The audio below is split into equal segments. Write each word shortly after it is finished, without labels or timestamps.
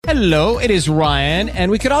Hello, it is Ryan,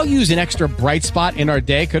 and we could all use an extra bright spot in our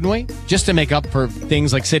day, couldn't we? Just to make up for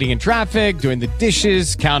things like sitting in traffic, doing the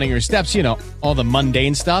dishes, counting your steps, all the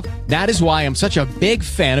mundane stuff. That is why I'm such a big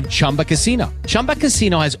fan of Chumba Casino. Chumba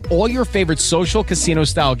Casino has all your favorite social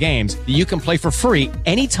casino-style games that you can play for free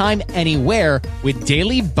anytime, anywhere with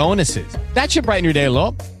daily bonuses. That should brighten your day a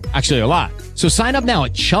little. Actually, a lot. So sign up now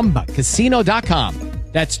at ChumbaCasino.com.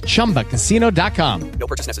 That's ChumbaCasino.com. No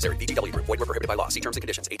purchase necessary. VGW Group. Void where prohibited by law. See terms and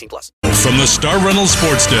conditions. 18+. From the Star Reynolds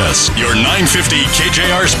Sports Desk, your 950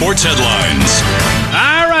 KJR Sports Headlines.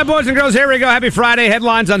 All right, boys and girls, here we go. Happy Friday.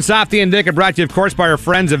 Headlines on Softy and Dick are brought to you, of course, by our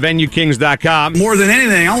friends at VenueKings.com. More than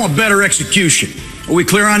anything, I want better execution. Are we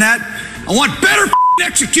clear on that? I want better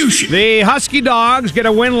execution. The Husky Dogs get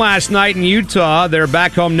a win last night in Utah. They're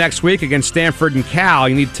back home next week against Stanford and Cal.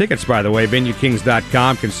 You need tickets, by the way.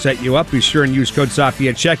 VenueKings.com can set you up. Be sure and use code Softy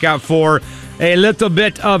at checkout for a little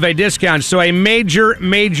bit of a discount. So a major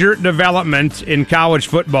development in college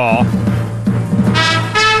football.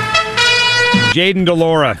 Jayden de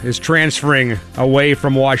Laura is transferring away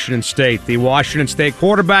from Washington State. The Washington State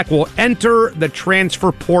quarterback will enter the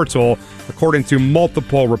transfer portal, according to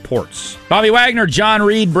multiple reports. Bobby Wagner, John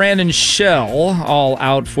Reed, Brandon Shell, all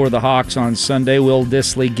out for the Hawks on Sunday. Will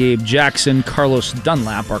Dissly, Gabe Jackson, Carlos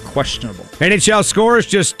Dunlap are questionable. NHL scores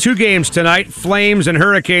just 2 games tonight. Flames and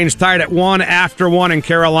Hurricanes tied at 1 after 1 in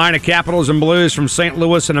Carolina. Capitals and Blues from St.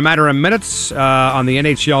 Louis in a matter of minutes on the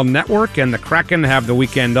NHL Network. And the Kraken have the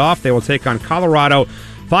weekend off. They will take on Colorado.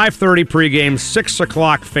 5:30 pregame, 6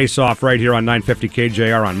 o'clock face-off right here on 950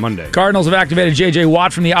 KJR on Monday. Cardinals have activated J.J.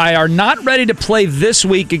 Watt from the IR. Not ready to play this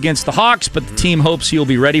week against the Hawks, but the team hopes he'll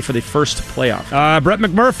be ready for the first playoff. Brett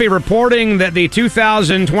McMurphy reporting that the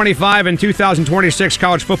 2025 and 2026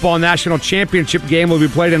 College Football National Championship game will be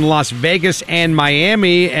played in Las Vegas and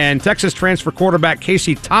Miami, and Texas transfer quarterback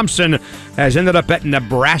Casey Thompson has ended up at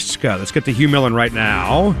Nebraska. Let's get to Hugh Millen right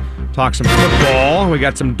now. Talk some football. We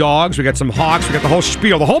got some dogs. We got some Hawks. We got the whole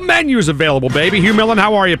spiel. The whole menu is available, baby. Hugh Millen,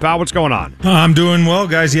 how are you, pal? What's going on? I'm doing well,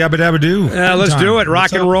 guys. Yabba dabba do. Let's do it.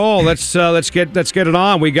 Rock and roll. Let's get it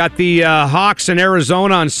on. We got the Hawks in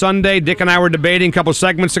Arizona on Sunday. Dick and I were debating a couple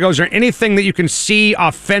segments ago. Is there anything that you can see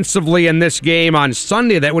offensively in this game on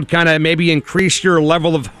Sunday that would kind of maybe increase your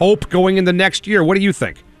level of hope going into next year? What do you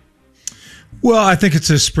think? Well, I think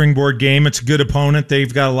it's a springboard game. It's a good opponent.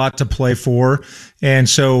 They've got a lot to play for. And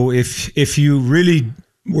so if you really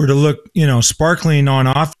were to look, sparkling on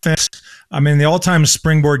offense, I mean, the all-time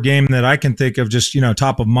springboard game that I can think of just,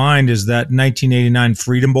 top of mind is that 1989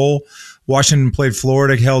 Freedom Bowl. Washington played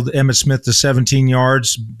Florida, held Emmitt Smith to 17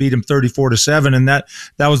 yards, beat him 34-7, and that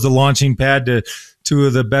was the launching pad to two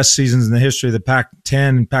of the best seasons in the history of the Pac-10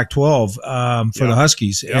 and Pac-12 for the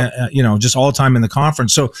Huskies. Just all time in the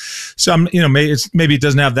conference. So maybe it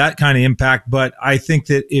doesn't have that kind of impact, but I think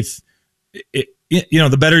that if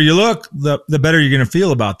the better you look, the better you're going to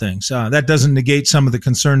feel about things. That doesn't negate some of the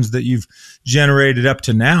concerns that you've generated up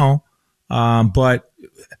to now, but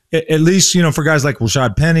at least, for guys like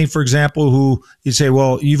Rashad Penny, for example, who you say,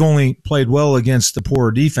 well, you've only played well against the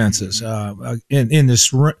poorer defenses in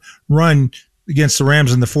this run against the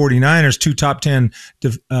Rams and the 49ers, 2 top 10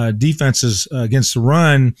 defenses against the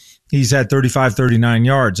run. He's had 35, 39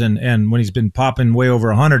 yards. And when he's been popping way over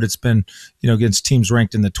 100, it's been, against teams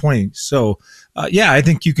ranked in the 20s. So, I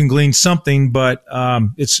think you can glean something, but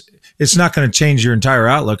it's not going to change your entire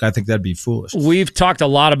outlook. I think that'd be foolish. We've talked a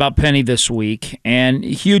lot about Penny this week. And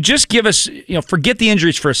Hugh, just give us, forget the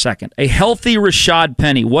injuries for a second. A healthy Rashad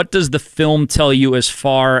Penny, what does the film tell you as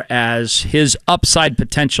far as his upside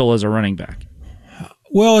potential as a running back?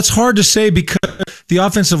 Well, it's hard to say because the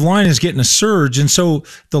offensive line is getting a surge, and so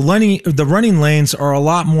the running lanes are a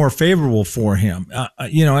lot more favorable for him.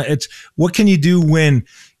 It's what can you do when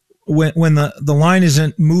the line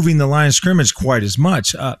isn't moving the line of scrimmage quite as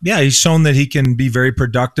much? He's shown that he can be very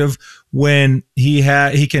productive when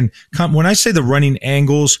he can come. When I say the running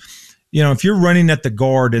angles, if you're running at the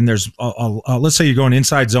guard and there's let's say you're going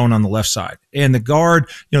inside zone on the left side and the guard,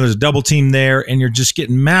 there's a double team there and you're just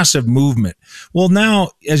getting massive movement. Well, now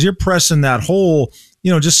as you're pressing that hole,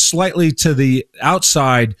 just slightly to the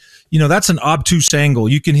outside, that's an obtuse angle.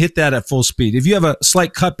 You can hit that at full speed. If you have a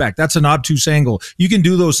slight cutback, that's an obtuse angle. You can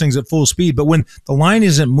do those things at full speed. But when the line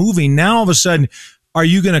isn't moving, now all of a sudden, are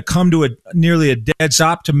you going to come to nearly a dead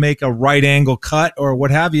stop to make a right angle cut or what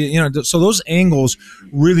have you? So those angles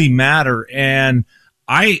really matter. And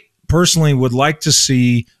I personally would like to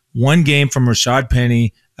see one game from Rashad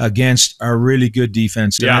Penny against a really good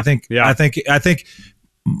defense. And I think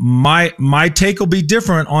my take will be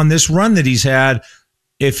different on this run that he's had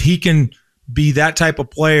if he can be that type of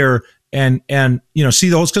player see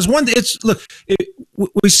those, because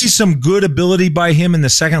we see some good ability by him in the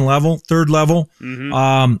second level, third level.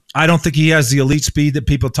 I don't think he has the elite speed that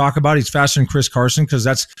people talk about. He's faster than Chris Carson, because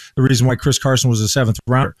that's the reason why Chris Carson was a 7th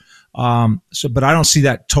rounder. But I don't see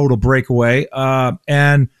that total breakaway.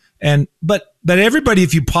 But everybody,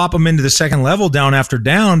 if you pop them into the second level down after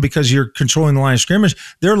down because you're controlling the line of scrimmage,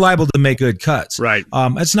 they're liable to make good cuts. Right.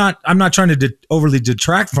 I'm not trying to overly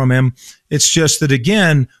detract from him. It's just that,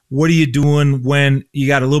 again, what are you doing when you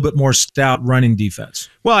got a little bit more stout running defense?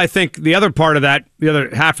 Well, I think the other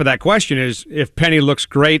half of that question is, if Penny looks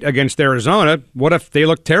great against Arizona, what if they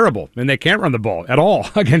look terrible and they can't run the ball at all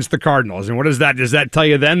against the Cardinals? And what does that tell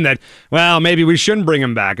you then that, well, maybe we shouldn't bring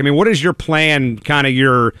him back? I mean, what is your plan, kind of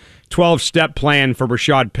your 12-step plan for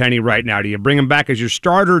Rashad Penny right now? Do you bring him back as your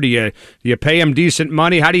starter? Do you pay him decent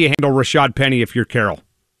money? How do you handle Rashad Penny if you're Carroll?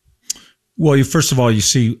 Well, first of all, you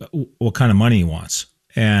see what kind of money he wants,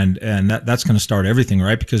 and that's going to start everything,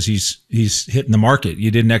 right? Because he's hitting the market. You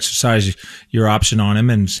didn't exercise your option on him,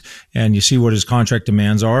 and you see what his contract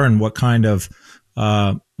demands are and what kind of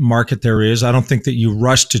market there is. I don't think that you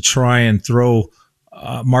rush to try and throw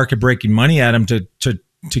market-breaking money at him to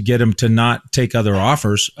get him to not take other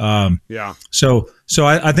offers. So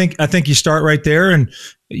I think you start right there, and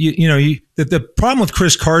the problem with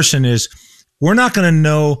Chris Carson is we're not going to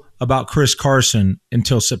know about Chris Carson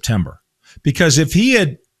until September, because if he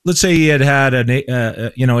had, let's say he had an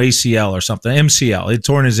ACL or something, MCL, he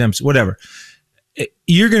torn his MCL, whatever,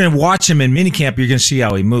 you're going to watch him in minicamp. You're going to see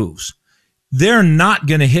how he moves. They're not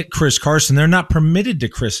going to hit Chris Carson. They're not permitted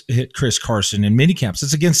to hit Chris Carson in minicamps.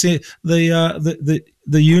 It's against the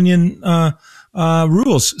union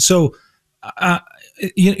rules. So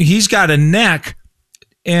he's got a neck,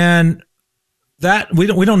 and that we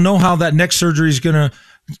don't know how that neck surgery is going to,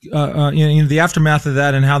 the aftermath of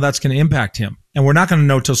that and how that's going to impact him. And we're not going to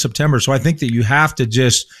know till September. So I think that you have to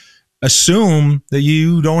just assume that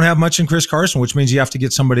you don't have much in Chris Carson, which means you have to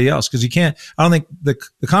get somebody else, because you can't. I don't think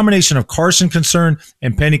the combination of Carson concern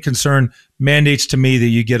and Penny concern mandates to me that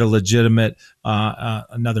you get a legitimate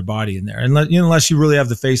another body in there, unless you really have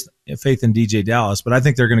the faith in DJ Dallas. But I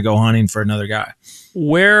think they're going to go hunting for another guy.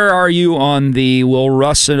 Where are you on the will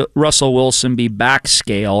Russell Wilson be back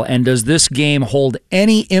scale, and does this game hold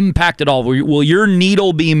any impact at all? Will your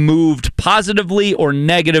needle be moved positively or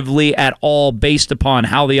negatively at all based upon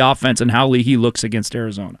how the offense and how he looks against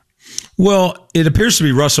Arizona? Well, it appears to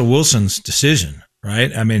be Russell Wilson's decision,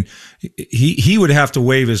 right? I mean, he would have to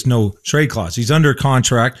waive his no trade clause. He's under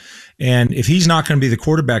contract, and if he's not going to be the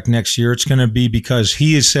quarterback next year, it's going to be because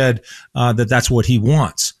he has said that that's what he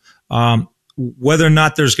wants. Whether or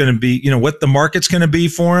not there's going to be, what the market's going to be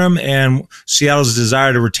for him and Seattle's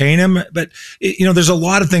desire to retain him. But, there's a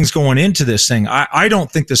lot of things going into this thing. I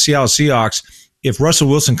don't think the Seattle Seahawks, if Russell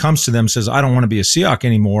Wilson comes to them and says, I don't want to be a Seahawk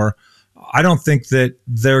anymore, I don't think that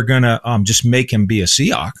they're going to just make him be a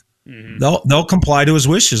Seahawk. Mm-hmm. They'll comply to his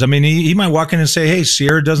wishes. I mean, he might walk in and say, hey,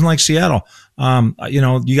 Sierra doesn't like Seattle.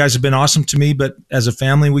 You guys have been awesome to me, but as a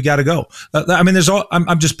family, we got to go. I mean,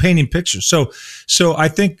 I'm just painting pictures. So I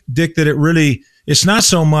think, Dick, that it's not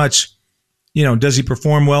so much, does he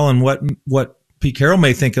perform well, and what Pete Carroll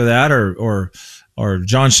may think of that, or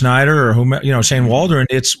John Schneider, or Shane Waldron.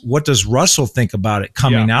 It's what does Russell think about it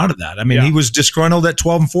coming out of that? I mean, he was disgruntled at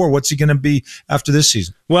 12-4. What's he going to be after this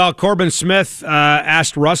season? Well, Corbin Smith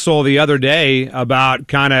asked Russell the other day about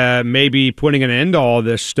kind of maybe putting an end to all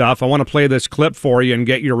this stuff. I want to play this clip for you and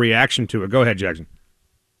get your reaction to it. Go ahead, Jackson.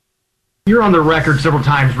 You're on the record several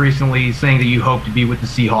times recently saying that you hope to be with the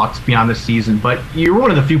Seahawks beyond this season, but you're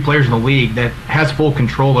one of the few players in the league that has full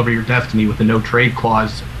control over your destiny with the no-trade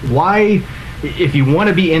clause. Why, if you want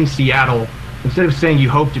to be in Seattle, instead of saying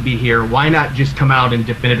you hope to be here, why not just come out and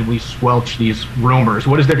definitively squelch these rumors?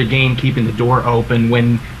 What is there to gain keeping the door open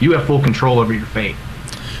when you have full control over your fate?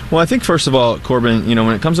 Well, I think, first of all, Corbin,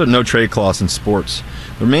 when it comes to no trade clause in sports,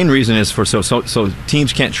 the main reason is so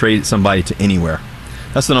teams can't trade somebody to anywhere.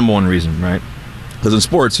 That's the number one reason, right? Because in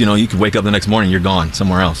sports, you could wake up the next morning, you're gone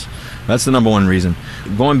somewhere else. That's the number one reason.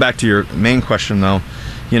 Going back to your main question, though,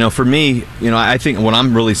 for me, I think what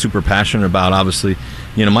I'm really super passionate about, obviously,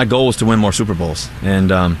 my goal is to win more Super Bowls, and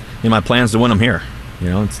my plan is to win them here.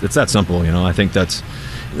 It's that simple. I think there's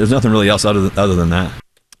nothing really else other than that.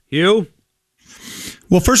 You?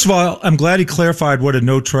 Well, first of all, I'm glad he clarified what a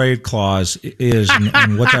no trade clause is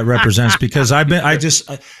and what that represents, because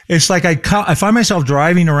it's like I find myself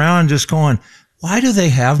driving around just going, why do they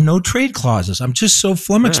have no trade clauses? I'm just so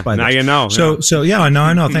flummoxed by this. Now you know.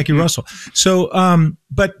 I know. Thank you, Russell. So,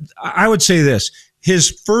 but I would say this.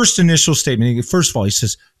 His first initial statement, first of all, he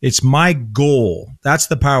says, it's my goal. That's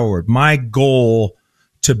the power word. My goal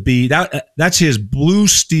to be that's his blue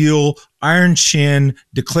steel, iron chin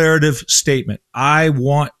declarative statement. I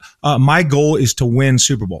want my goal is to win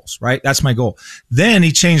Super Bowls, right? That's my goal. Then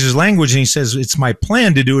he changes language and he says it's my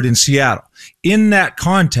plan to do it in Seattle. In that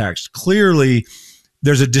context, clearly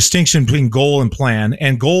there's a distinction between goal and plan,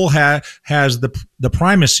 and goal has the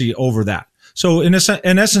primacy over that. So in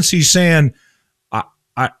essence, he's saying,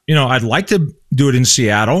 I'd like to do it in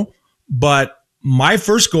Seattle, but my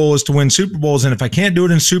first goal is to win Super Bowls, and if I can't do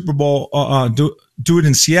it in Super Bowl, do it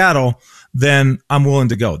in Seattle, then I'm willing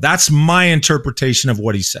to go. That's my interpretation of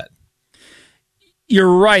what he said.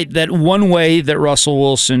 You're right that one way that Russell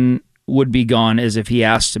Wilson would be gone is if he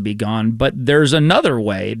asked to be gone, but there's another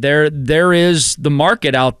way. There is the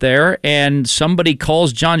market out there, and somebody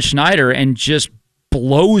calls John Schneider and just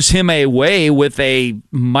blows him away with a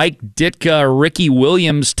Mike Ditka, Ricky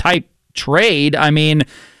Williams type trade. I mean,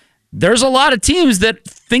 there's a lot of teams that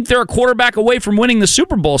think they're a quarterback away from winning the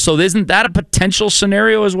Super Bowl. So isn't that a potential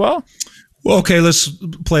scenario as well? Well, okay, let's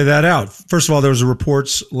play that out. First of all, there was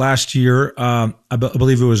reports last year. I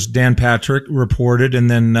believe it was Dan Patrick reported, and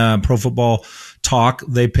then Pro Football Talk,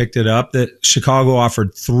 they picked it up, that Chicago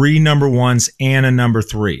offered 3 number 1s and a number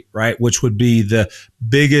 3, right? Which would be the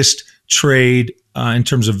biggest trade in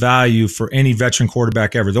terms of value for any veteran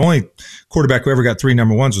quarterback ever. The only quarterback who ever got 3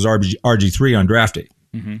 number 1s was RG3 on draft day.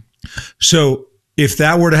 Mm-hmm. So if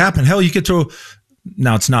that were to happen, hell, you could throw.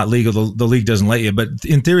 Now it's not legal; the league doesn't let you. But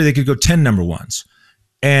in theory, they could go 10 number 1s,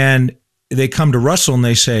 and they come to Russell and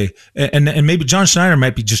they say, and maybe John Schneider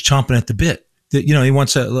might be just chomping at the bit. That he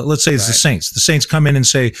wants to. Let's say it's the Saints. The Saints come in and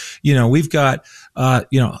say, we've got, I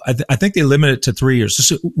think they limit it to 3 years.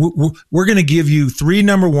 So we're going to give you 3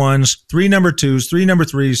 number 1s, 3 number 2s, 3 number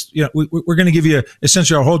 3s. We're going to give you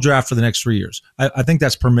essentially our whole draft for the next 3 years. I think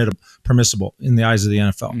that's permissible in the eyes of the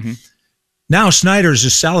NFL. Mm-hmm. Now Schneider is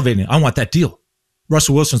just salivating. I want that deal.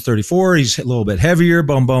 Russell Wilson's 34. He's a little bit heavier.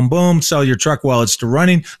 Boom, boom, boom. Sell your truck while it's still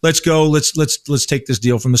running. Let's go. Let's take this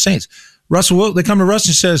deal from the Saints. They come to Russ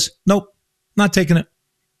and says, nope, not taking it.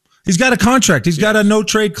 He's got a contract. He's got a no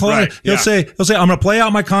trade clause. Right. He'll say, I'm going to play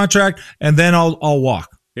out my contract and then I'll walk.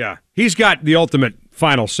 Yeah, he's got the ultimate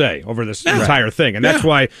final say over this entire thing, and that's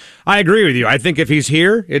why I agree with you. I think if he's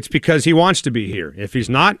here, it's because he wants to be here. If he's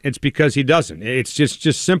not, it's because he doesn't. It's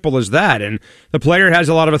just simple as that. And the player has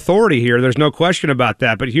a lot of authority here. There's no question about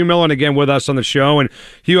that. But Hugh Millen again with us on the show, and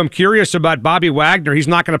Hugh, I'm curious about Bobby Wagner. He's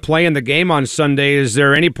not going to play in the game on Sunday. Is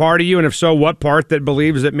there any part of you, and if so, what part, that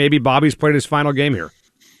believes that maybe Bobby's played his final game here?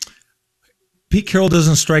 Pete Carroll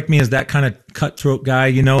doesn't strike me as that kind of cutthroat guy.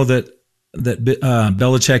 That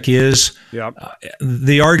Belichick is. Yep.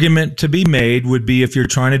 The argument to be made would be, if you're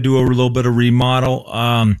trying to do a little bit of remodel,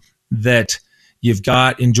 that you've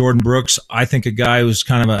got in Jordan Brooks, I think a guy who's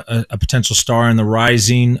kind of a potential star in the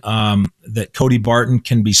rising, that Cody Barton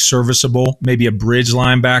can be serviceable, maybe a bridge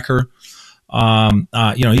linebacker.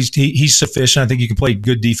 He's sufficient. I think you can play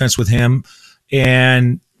good defense with him.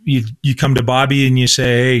 And you come to Bobby and you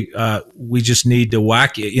say, hey, we just need to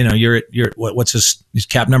whack it. You're what's his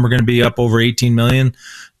cap number going to be, up over 18 million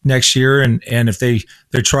next year? And if they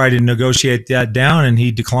try to negotiate that down and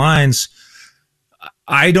he declines,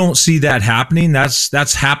 I don't see that happening.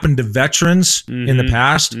 That's happened to veterans in the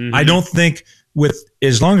past. Mm-hmm. I don't think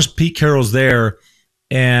as long as Pete Carroll's there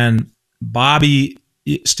and Bobby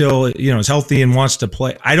still, is healthy and wants to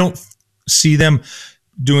play, I don't see them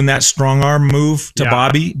doing that strong arm move to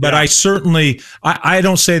Bobby, but I certainly I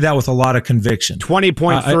don't say that with a lot of conviction.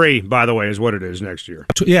 20.3, by the way, is what it is next year.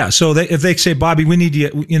 Yeah, so if they say, Bobby, we need to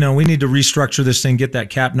restructure this thing, get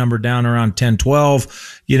that cap number down around 10,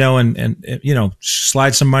 12, and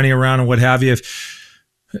slide some money around and what have you. If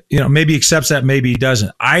maybe accepts that, maybe he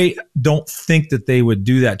doesn't. I don't think that they would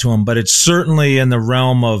do that to him, but it's certainly in the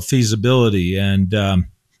realm of feasibility, and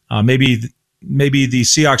maybe the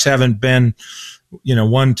Seahawks haven't been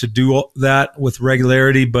one to do that with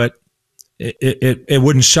regularity, but it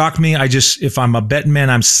wouldn't shock me. If I'm a betting man,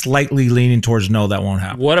 I'm slightly leaning towards no, that won't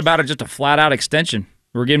happen. What about just a flat out extension?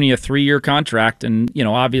 We're giving you a 3-year contract, and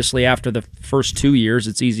obviously after the first 2 years,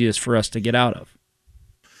 it's easiest for us to get out of.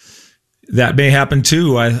 That may happen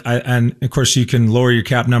too. And of course you can lower your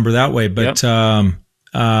cap number that way, but I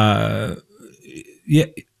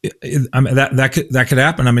mean, that could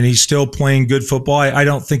happen. I mean, he's still playing good football. I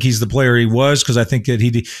don't think he's the player he was, because I think that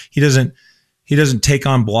he doesn't take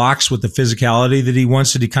on blocks with the physicality that he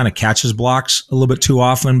wants. That he kind of catches blocks a little bit too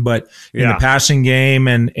often. But in the passing game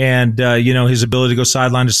and his ability to go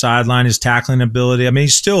sideline to sideline, his tackling ability. I mean,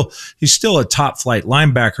 he's still a top flight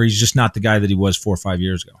linebacker. He's just not the guy that he was 4 or 5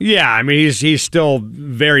 years ago. Yeah, I mean, he's still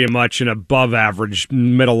very much an above average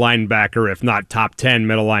middle linebacker, if not top 10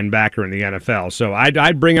 middle linebacker in the NFL. So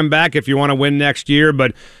I'd bring him back if you want to win next year.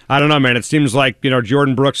 But I don't know, man. It seems like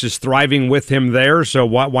Jordan Brooks is thriving with him there. So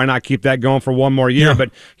why not keep that going for one more year? Yeah.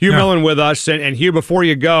 But Hugh Millen with us, and Hugh, before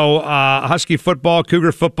you go, Husky football,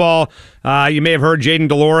 Cougar football. You may have heard Jaden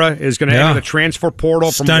Delora is going to enter the transfer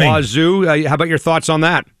portal from Wazoo. How about your thoughts on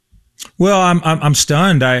that? Well, I'm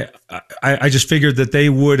stunned. I just figured that they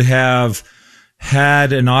would have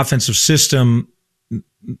had an offensive system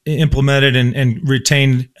implemented and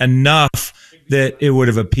retained enough that it would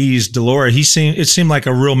have appeased Delora. It seemed like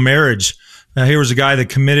a real marriage. Here was a guy that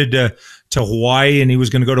committed to Hawaii, and he was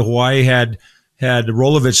going to go to Hawaii. Had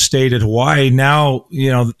Rolovich stayed at Hawaii, now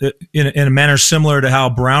in a manner similar to how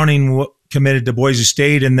Browning committed to Boise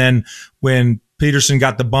State, and then when Peterson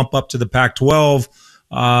got the bump up to the Pac-12.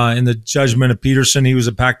 In the judgment of Peterson, he was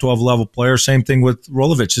a Pac-12 level player. Same thing with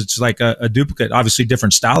Rolovich. It's like a duplicate, obviously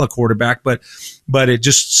different style of quarterback, but it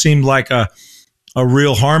just seemed like a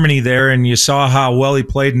real harmony there. And you saw how well he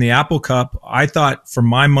played in the Apple Cup. I thought, for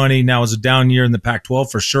my money, now is a down year in the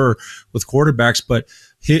Pac-12 for sure with quarterbacks, but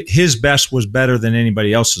his best was better than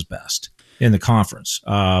anybody else's best in the conference.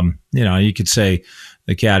 You could say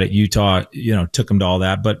the cat at Utah, took him to all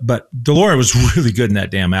that, but Delora was really good in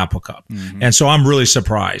that damn Apple Cup. Mm-hmm. And so I'm really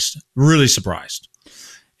surprised.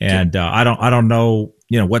 And I don't know,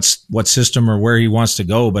 what system or where he wants to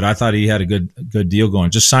go, but I thought he had a good deal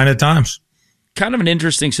going. Just sign at times. Kind of an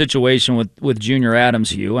interesting situation with Junior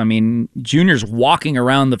Adams, Hugh. I mean, Junior's walking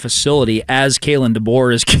around the facility as Kalen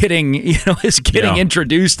DeBoer is getting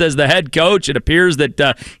introduced as the head coach. It appears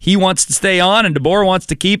that he wants to stay on and DeBoer wants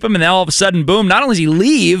to keep him, and then all of a sudden, boom, not only does he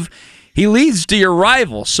leave, he leads to your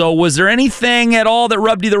rival. So was there anything at all that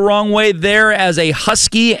rubbed you the wrong way there as a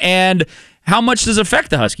Husky, and how much does it affect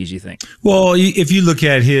the Huskies, you think? Well, if you look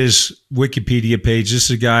at his Wikipedia page, this is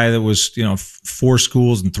a guy that was, 4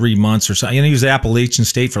 schools in 3 months or something. He was at Appalachian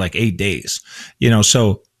State for like 8 days,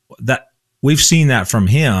 so that we've seen that from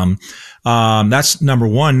him. That's number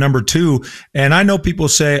one. Number two, and I know people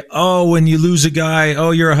say, oh, when you lose a guy, oh,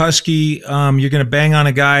 you're a Husky, you're going to bang on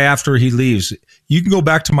a guy after he leaves. You can go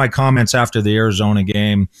back to my comments after the Arizona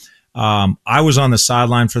game. I was on the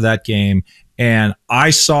sideline for that game, and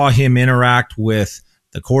I saw him interact with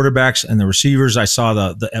the quarterbacks and the receivers. I saw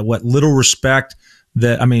the what little respect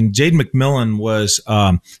Jaden McMillan was,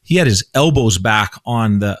 he had his elbows back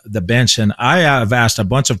on the bench. And I have asked a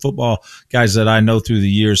bunch of football guys that I know through the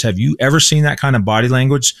years, have you ever seen that kind of body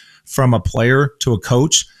language from a player to a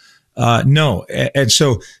coach? No. And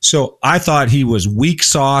so I thought he was weak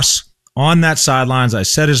sauce on that sidelines. I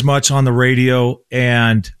said as much on the radio,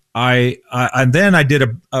 and then I did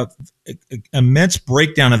a immense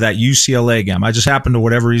breakdown of that UCLA game. I just happened to,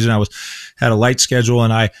 whatever reason, had a light schedule,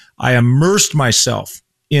 and I immersed myself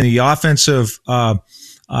in the offensive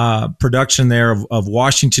production there of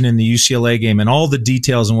Washington in the UCLA game and all the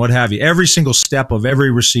details and what have you, every single step of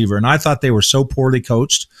every receiver. And I thought they were so poorly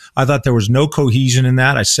coached. I thought there was no cohesion in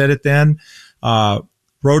that. I said it then.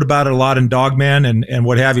 Wrote about it a lot in Dogman and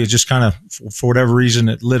what have you. Just kind of, for whatever reason,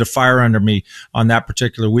 it lit a fire under me on that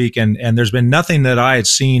particular week. And there's been nothing that I had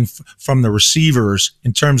seen from the receivers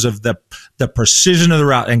in terms of the precision of the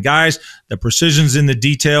route. And guys, the precision's in the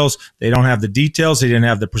details. They don't have the details. They didn't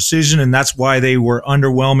have the precision, and that's why they were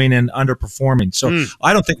underwhelming and underperforming. So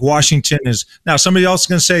I don't think Washington is. Now, somebody else is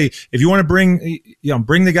going to say, if you want to bring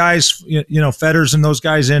the guys, Fetters and those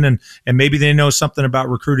guys in, and maybe they know something about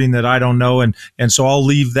recruiting that I don't know, and so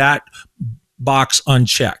I'll leave that box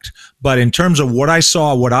unchecked. But in terms of what I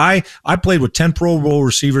saw, I played with 10 Pro Bowl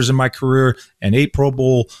receivers in my career and 8 Pro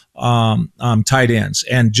Bowl tight ends,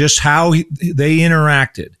 and just how they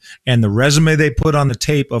interacted and the resume they put on the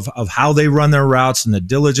tape of how they run their routes and the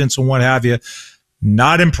diligence and what have you,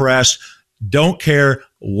 not impressed. Don't care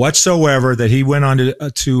whatsoever that he went on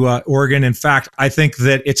to Oregon. In fact, I think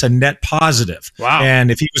that it's a net positive. Wow.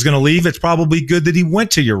 And if he was going to leave, it's probably good that he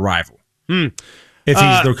went to your rival. If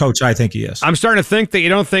he's the coach, I think he is. I'm starting to think that you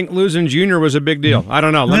don't think losing Junior was a big deal. I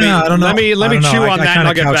don't know. Let me chew on that, and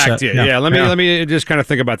I'll get back to you. Let me just kind of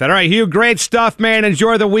think about that. All right, Hugh, great stuff, man.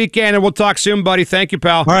 Enjoy the weekend, and we'll talk soon, buddy. Thank you,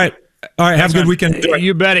 pal. All right. All right, have a good weekend.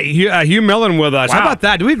 You bet it. Hugh Millen with us. Wow. How about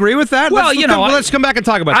that? Do we agree with that? Well, let's come back and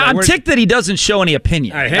talk about that. I'm ticked that he doesn't show any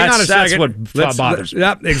opinion. All right, hang on a second. That's what bothers me.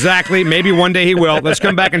 Yep, exactly. Maybe one day he will. Let's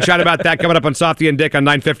come back and chat about that coming up on Softy and Dick on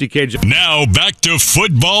 950 KJ. Now back to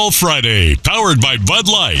Football Friday, powered by Bud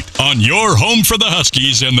Light, on your home for the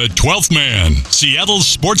Huskies and the 12th man, Seattle's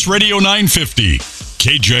Sports Radio 950,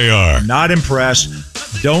 KJR. Not impressed.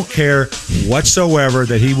 Don't care whatsoever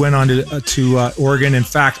that he went on to Oregon. In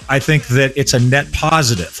fact, I think that it's a net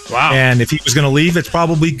positive. Wow. And if he was going to leave, it's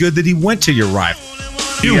probably good that he went to your rival.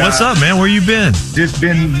 Dude, what's up, man? Where you been? Just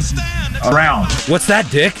been around. What's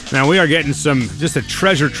that, Dick? Now, we are getting just a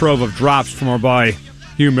treasure trove of drops from our boy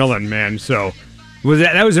Hugh Millen, man. So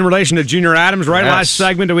that was in relation to Junior Adams, right? Yes. Last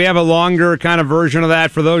segment. Do we have a longer kind of version of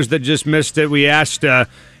that? For those that just missed it, we asked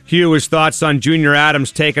Hugh his thoughts on Junior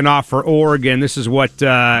Adams taking off for Oregon. This is what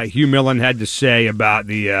Hugh Millen had to say about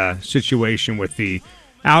the situation with the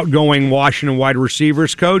outgoing Washington wide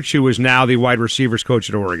receivers coach, who is now the wide receivers coach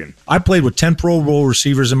at Oregon. I played with 10 Pro Bowl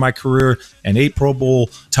receivers in my career and 8 Pro Bowl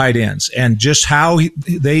tight ends, and just how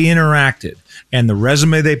they interacted and the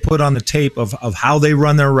resume they put on the tape of how they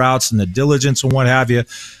run their routes and the diligence and what have you,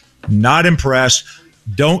 not impressed.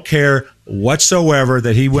 Don't care whatsoever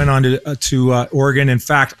that he went on to Oregon. In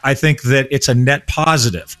fact, I think that it's a net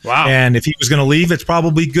positive. Wow. And if he was going to leave, it's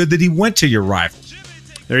probably good that he went to your rival.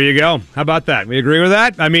 There you go. How about that? We agree with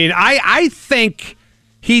that? I mean, I think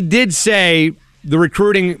he did say the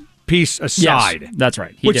recruiting piece aside. Yes, that's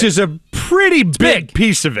right. Which is a pretty big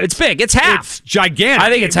piece of it. It's big. It's half. It's gigantic. I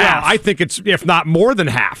think it's half. I think it's, if not more than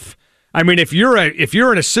half. I mean, if you're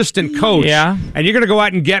an assistant coach and you're going to go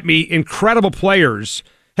out and get me incredible players,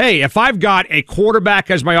 hey, if I've got a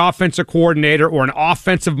quarterback as my offensive coordinator or an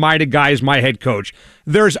offensive-minded guy as my head coach,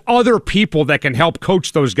 there's other people that can help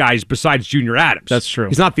coach those guys besides Junior Adams. That's true.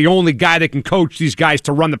 He's not the only guy that can coach these guys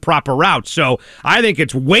to run the proper route. So I think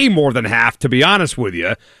it's way more than half, to be honest with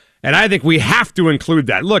you. And I think we have to include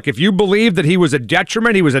that. Look, if you believe that he was a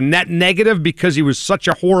detriment, he was a net negative because he was such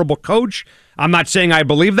a horrible coach, I'm not saying I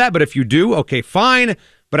believe that, but if you do, okay, fine.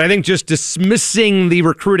 But I think just dismissing the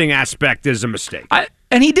recruiting aspect is a mistake.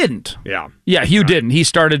 And he didn't. Yeah, Hugh didn't. He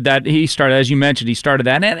started that. As you mentioned, he started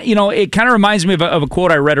that. And, it kind of reminds me of a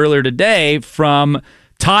quote I read earlier today from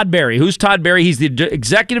Todd Berry. Who's Todd Berry? He's the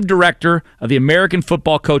executive director of the American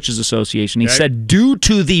Football Coaches Association. He said, due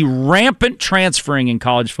to the rampant transferring in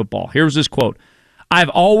college football, here's his quote, "I've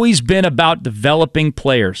always been about developing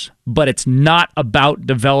players, but it's not about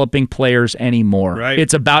developing players anymore. Right.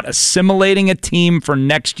 It's about assimilating a team for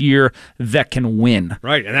next year that can win."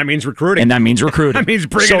 Right, and that means recruiting. That means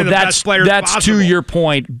bringing in the best players possible. That's to your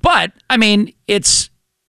point. But, I mean, it's...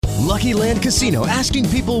 Lucky Land Casino, asking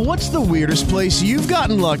people, what's the weirdest place you've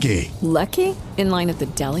gotten lucky? Lucky? In line at the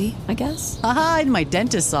deli, I guess? Aha, in my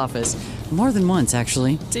dentist's office. More than once,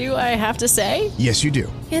 actually. Do I have to say? Yes, you do.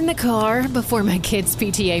 In the car before my kids'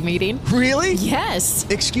 PTA meeting. Really? Yes.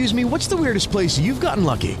 Excuse me, what's the weirdest place you've gotten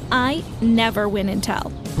lucky? I never win and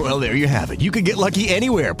tell. Well, there you have it. You can get lucky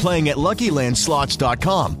anywhere, playing at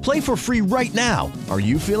LuckyLandSlots.com. Play for free right now. Are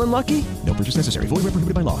you feeling lucky? No purchase necessary. Void where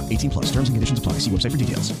prohibited by law. 18+. Terms and conditions apply. See website for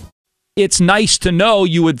details. It's nice to know,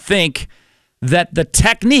 you would think, that the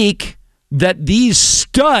technique that these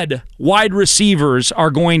stud wide receivers are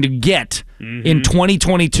going to get in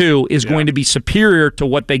 2022 is going to be superior to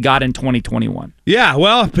what they got in 2021. Yeah,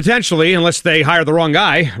 well, potentially, unless they hire the wrong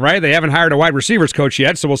guy, right? They haven't hired a wide receivers coach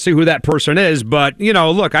yet, so we'll see who that person is. But,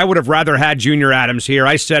 look, I would have rather had Junior Adams here.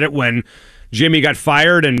 I said it when Jimmy got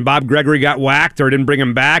fired and Bob Gregory got whacked or didn't bring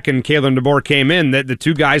him back and Kalen DeBoer came in, that the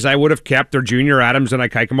two guys I would have kept are Junior Adams and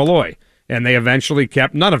Ikaika Malloy. And they eventually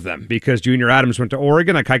kept none of them because Junior Adams went to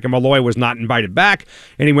Oregon, Ikaika Malloy was not invited back,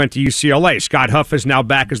 and he went to UCLA. Scott Huff is now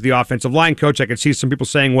back as the offensive line coach. I could see some people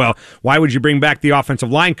saying, well, why would you bring back the offensive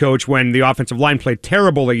line coach when the offensive line played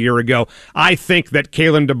terrible a year ago? I think that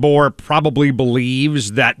Kalen DeBoer probably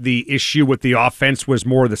believes that the issue with the offense was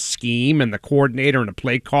more the scheme and the coordinator and the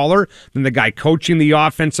play caller than the guy coaching the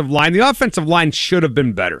offensive line. The offensive line should have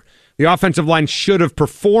been better. The offensive line should have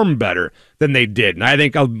performed better than they did. And I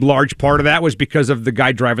think a large part of that was because of the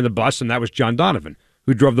guy driving the bus, and that was John Donovan,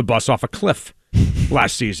 who drove the bus off a cliff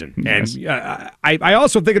last season. Yes. And I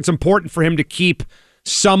also think it's important for him to keep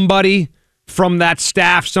somebody from that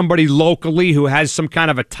staff, somebody locally who has some kind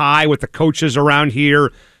of a tie with the coaches around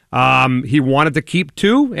here. He wanted to keep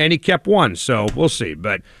 2, and he kept 1, so we'll see.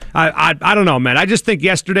 But I don't know, man. I just think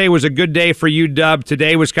yesterday was a good day for UW.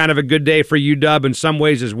 Today was kind of a good day for UW in some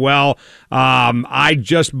ways as well. I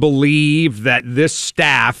just believe that this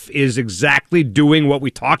staff is exactly doing what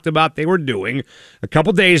we talked about they were doing a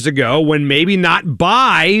couple days ago when maybe not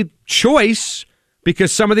by choice,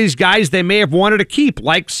 because some of these guys they may have wanted to keep,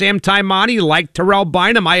 like Sam Taimani, like Terrell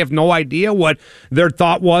Bynum. I have no idea what their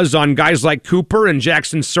thought was on guys like Cooper and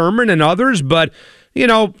Jackson Sermon and others, but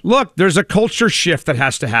look, there's a culture shift that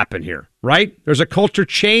has to happen here, right? There's a culture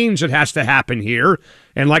change that has to happen here.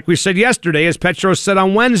 And like we said yesterday, as Petros said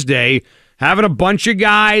on Wednesday, having a bunch of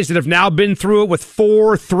guys that have now been through it with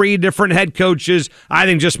 3 different head coaches, I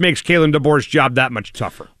think just makes Kalen DeBoer's job that much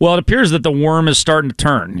tougher. Well, it appears that the worm is starting to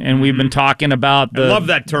turn, and we've been talking about I love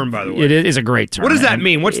that term, by the way. It is a great term. What does that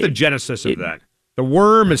mean? What's the genesis of that? The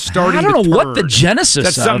worm is starting to turn. I don't know what the genesis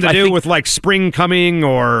That's of. something to do with like spring coming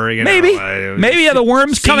or, maybe the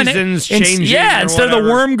worm's coming in. Seasons changing. Yeah, instead of the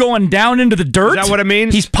worm going down into the dirt. Is that what it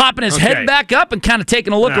means? He's popping his head back up and kind of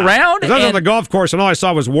taking a look around. I was on the golf course and all I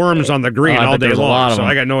saw was worms on the green all day long. So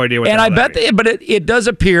I got no idea what. And I bet, but it does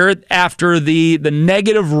appear after the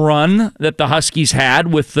negative run that the Huskies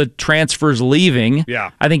had with the transfers leaving.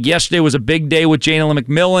 Yeah. I think yesterday was a big day with Jalen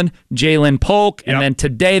McMillan, Jalen Polk, and then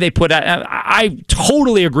today they put out. I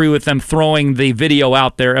totally agree with them throwing the video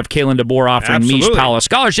out there of Kalen DeBoer offering Mish Powell a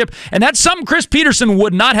scholarship, and that's something Chris Peterson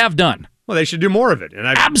would not have done. Well, they should do more of it. And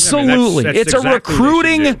absolutely. It's exactly a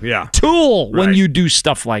recruiting tool when Right. you do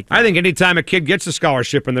stuff like that. I think anytime a kid gets a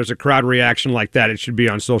scholarship and there's a crowd reaction like that, it should be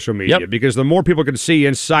on social media because the more people can see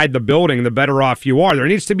inside the building, the better off you are. There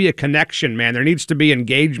needs to be a connection, man. There needs to be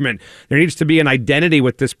engagement. There needs to be an identity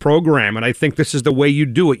with this program, and I think this is the way you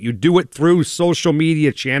do it. You do it through social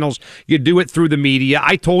media channels. You do it through the media.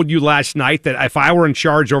 I told you last night that if I were in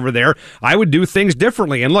charge over there, I would do things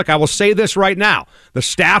differently. And look, I will say this right now. The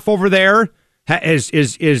staff over there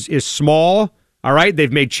is small. All right,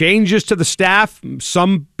 they've made changes to the staff,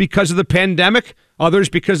 some because of the pandemic, others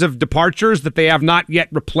because of departures that they have not yet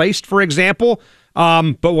replaced, for example.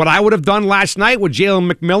 But what I would have done last night with Jalen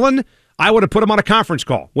McMillan, I would have put him on a conference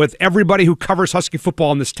call with everybody who covers Husky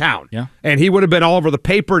football in this town. Yeah. And he would have been all over the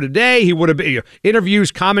paper today. He would have been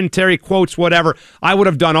interviews, commentary, quotes, whatever. I would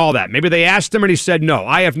have done all that. Maybe they asked him and he said no.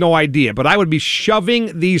 I have no idea. But I would be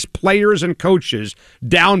shoving these players and coaches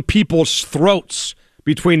down people's throats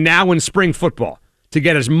between now and spring football to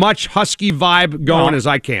get as much Husky vibe going as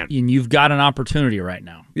I can. And you've got an opportunity right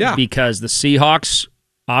now. Yeah. Because the Seahawks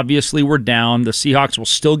obviously we're down. The Seahawks will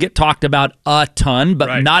still get talked about a ton,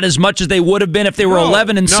 but not as much as they would have been if they were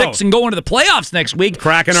 11-6 and going to the playoffs next week.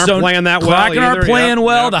 Kraken aren't playing that well. Kraken aren't playing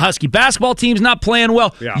well. Yep. The Husky basketball team's not playing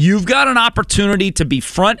well. Yeah. You've got an opportunity to be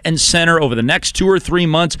front and center over the next 2 or 3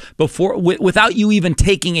 months without you even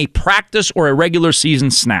taking a practice or a regular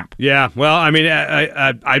season snap. Yeah, well, I mean,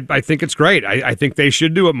 I think it's great. I think they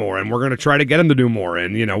should do it more, and we're going to try to get them to do more.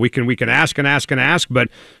 And we can ask and ask and ask, but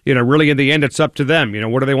really in the end, it's up to them.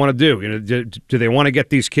 What do they want to do? Do they want to get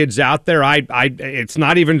these kids out there? It's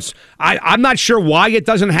not even. I'm not sure why it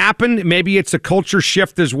doesn't happen. Maybe it's a culture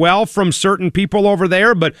shift as well from certain people over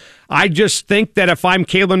there. But I just think that if I'm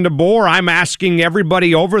Kalen DeBoer, I'm asking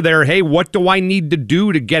everybody over there, hey, what do I need to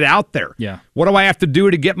do to get out there? Yeah. What do I have to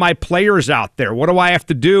do to get my players out there? What do I have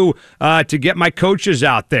to do to get my coaches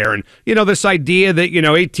out there? And this idea that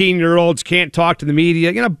 18-year-olds can't talk to the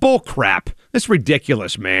media, bull crap. That's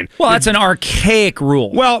ridiculous, man. Well, that's an archaic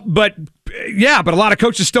rule. Well, but a lot of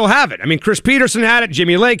coaches still have it. I mean, Chris Peterson had it.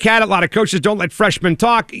 Jimmy Lake had it. A lot of coaches don't let freshmen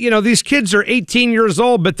talk. These kids are 18 years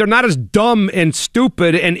old, but they're not as dumb and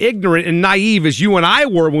stupid and ignorant and naive as you and I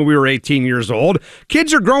were when we were 18 years old.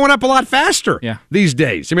 Kids are growing up a lot faster these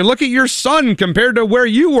days. I mean, look at your son compared to where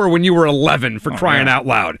you were when you were 11, for crying out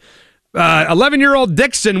loud. 11-year-old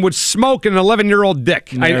Dixon would smoke an 11-year-old Dick.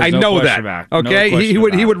 I know that. Okay, he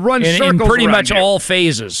would run circles in pretty much here. all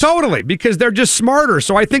phases. Totally, because they're just smarter.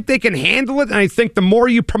 So I think they can handle it. And I think the more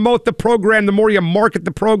you promote the program, the more you market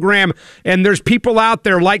the program. And there's people out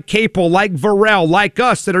there like Capel, like Varel, like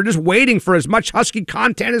us that are just waiting for as much Husky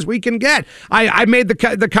content as we can get. I made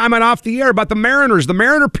the comment off the air about the Mariners. The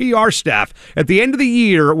Mariner PR staff at the end of the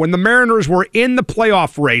year when the Mariners were in the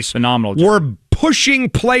playoff race, phenomenal, were pushing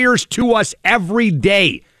players to us every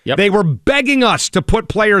day. Yep. They were begging us to put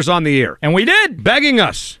players on the air. And we did. Begging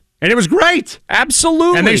us. And it was great.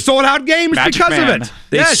 Absolutely. And they sold out games because of it.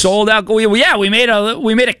 They sold out. We made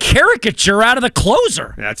a caricature out of the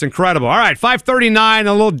closer. That's incredible. All right, 5:39,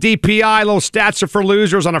 a little DPI, a little Stats Are for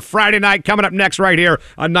Losers on a Friday night coming up next right here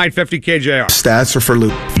on 950 KJR. Stats Are for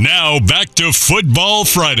Losers. Now back to Football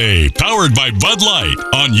Friday, powered by Bud Light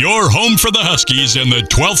on your home for the Huskies and the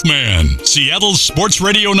 12th man, Seattle Sports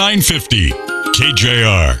Radio 950.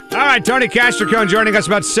 KJR. All right, Tony Castricone joining us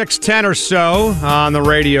about 6:10 or so on the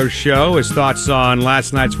radio show. His thoughts on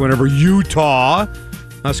last night's win over Utah.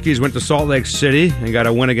 Huskies went to Salt Lake City and got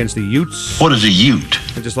a win against the Utes. What is a Ute?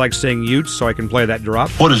 I just like saying Utes, so I can play that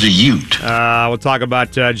drop. What is a Ute? We'll talk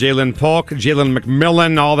about Jalen Polk, Jalen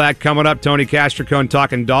McMillan, all that coming up. Tony Castricone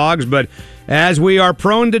talking dogs, but as we are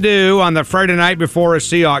prone to do on the Friday night before a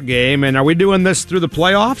Seahawks game, and are we doing this through the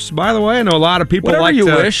playoffs, by the way? I know a lot of people Whatever like you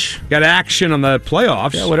to wish. get action on the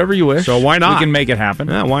playoffs. Yeah, whatever you wish. So why not? We can make it happen.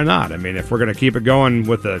 Yeah, why not? I mean, if we're going to keep it going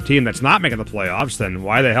with a team that's not making the playoffs, then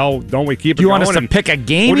why the hell don't we keep it Do you going? want us to pick a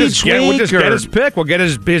game each week? We'll just get his pick. We'll get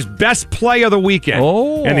his best play of the weekend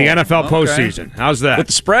in the NFL postseason. How's that? With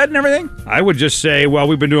the spread and everything? I would just say, well,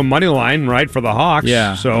 we've been doing money line, right, for the Hawks.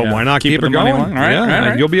 Yeah. So yeah. why not keep it the going? money line. All right, yeah, all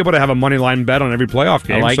right. You'll be able to have a money line bet on every playoff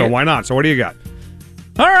game. like so it. why not? So what do you got?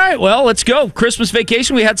 All right, well, let's go. Christmas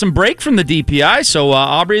vacation. We had some break from the DPI, so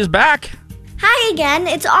Aubrey is back. Hi again,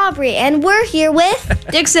 it's Aubrey, and we're here with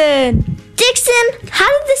Dixon. Dixon. How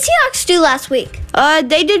did the Seahawks do last week?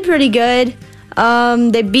 They did pretty good.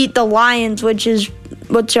 They beat the Lions,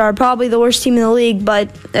 which are probably the worst team in the league,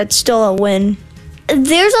 but that's still a win.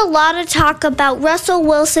 There's a lot of talk about Russell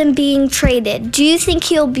Wilson being traded. Do you think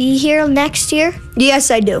he'll be here next year? Yes,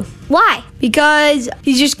 I do. Why? Because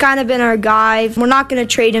he's just kind of been our guy. We're not going to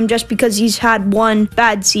trade him just because he's had one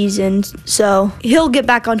bad season. So he'll get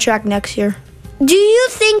back on track next year. Do you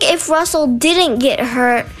think if Russell didn't get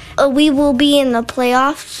hurt, we will be in the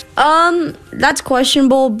playoffs? That's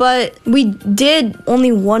questionable, but we did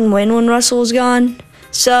only one win when Russell was gone.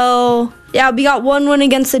 So, yeah, we got one win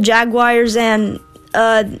against the Jaguars, and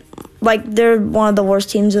they're one of the worst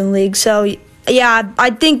teams in the league. So, yeah, I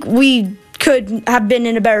think we could have been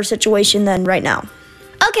in a better situation than right now.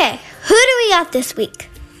 Okay, who do we got this week?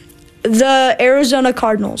 The Arizona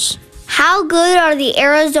Cardinals. How good are the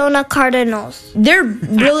Arizona Cardinals? They're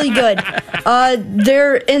really good.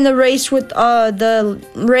 They're in the race with the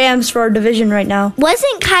Rams for our division right now.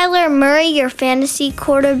 Wasn't Kyler Murray your fantasy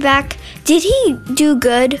quarterback? Did he do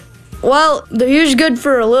good? Well, he was good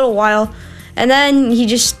for a little while, and then he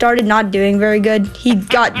just started not doing very good. He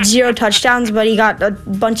got 0 touchdowns, but he got a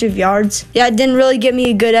bunch of yards. Yeah, it didn't really get me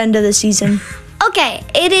a good end of the season. Okay,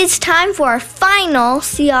 it is time for our final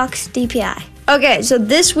Seahawks DPI. Okay, so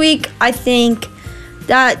this week I think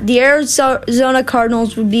that the Arizona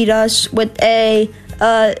Cardinals would beat us with a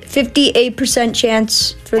 58%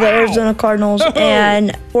 chance for the Arizona Cardinals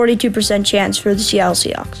and 42% chance for the Seattle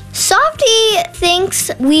Seahawks. Softy thinks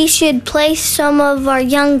we should play some of our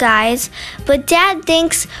young guys, but Dad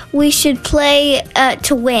thinks we should play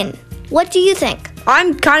to win. What do you think?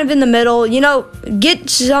 I'm kind of in the middle. Get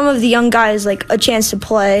some of the young guys like a chance to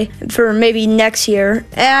play for maybe next year.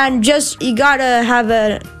 And just, you gotta have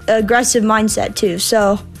an aggressive mindset too.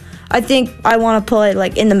 So I think I want to play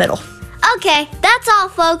like in the middle. Okay, that's all,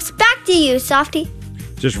 folks. Back to you, Softy.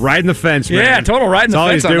 Just riding the fence, man. Yeah, total riding the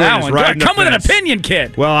fence on that one. Come with an opinion,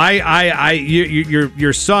 kid. Well,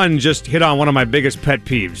 your son just hit on one of my biggest pet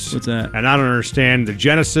peeves. What's that? And I don't understand the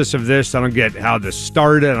genesis of this. I don't get how this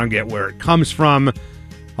started. I don't get where it comes from.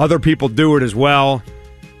 Other people do it as well.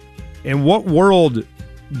 In what world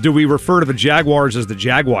do we refer to the Jaguars as the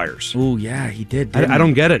Jaguars? Oh, yeah, he did. I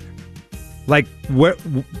don't get it. Like,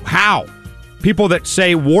 how? People that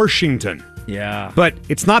say Washington. Yeah. But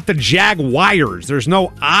it's not the Jaguars. There's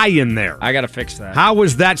no I in there. I got to fix that. How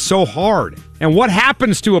is that so hard? And what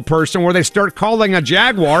happens to a person where they start calling a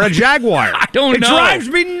Jaguar a Jaguar? I don't know. It drives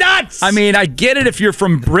me nuts. I mean, I get it if you're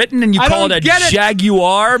from Britain and you call it a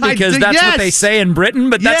Jaguar because that's what they say in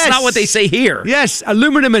Britain, but that's not what they say here. Yes,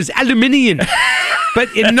 aluminum is aluminium.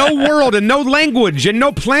 But in no world, in no language, in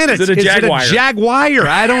no planet, is it a Jaguar?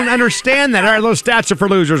 I don't understand that. All right, those stats are for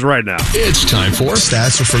losers right now. It's time for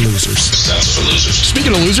Stats Are for Losers. Stats Are for Losers.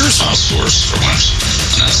 Speaking of losers, top scores for winners.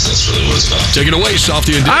 That's really what it's about. Take it away,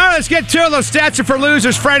 Softy and Dick. All right, let's get to those stats are for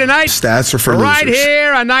losers Friday night. Stats are for right losers. Right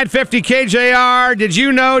here on 950 KJR. Did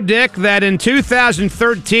you know, Dick, that in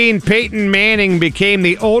 2013, Peyton Manning became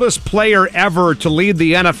the oldest player ever to lead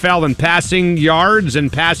the NFL in passing yards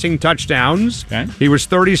and passing touchdowns? Okay. He was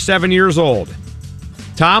 37 years old.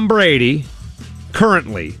 Tom Brady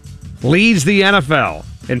currently leads the NFL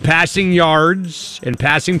in passing yards and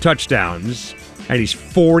passing touchdowns, and he's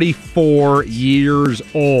 44 years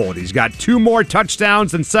old. He's got 2 more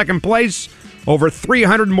touchdowns than second place, over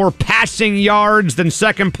 300 more passing yards than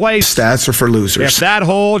second place. Stats are for losers. If that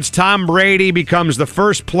holds, Tom Brady becomes the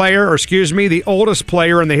oldest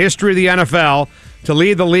player in the history of the NFL to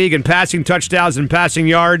lead the league in passing touchdowns and passing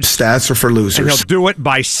yards. Stats are for And losers. he'll do it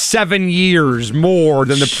by 7 years more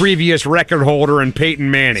than the previous record holder in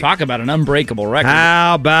Peyton Manning. Talk about an unbreakable record.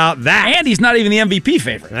 How about that? And he's not even the MVP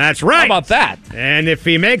favorite. That's right. How about that? And if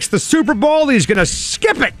he makes the Super Bowl, he's going to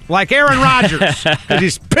skip it like Aaron Rodgers because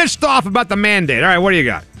he's pissed off about the mandate. All right, what do you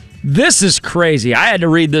got? This is crazy. I had to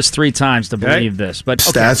read this 3 times to believe this. But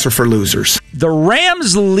okay. Stats are for losers. The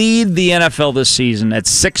Rams lead the NFL this season at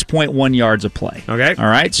 6.1 yards a play. Okay. All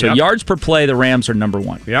right. So yards per play, the Rams are number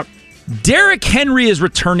 1. Yep. Derrick Henry is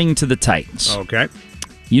returning to the Titans. Okay.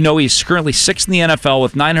 You know he's currently 6th in the NFL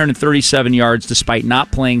with 937 yards despite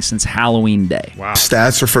not playing since Halloween Day. Wow.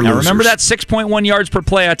 Stats are for Now losers. remember that 6.1 yards per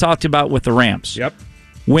play I talked about with the Rams? Yep.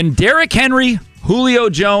 When Derrick Henry, Julio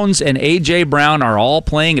Jones, and A.J. Brown are all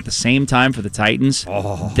playing at the same time for the Titans,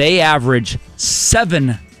 they average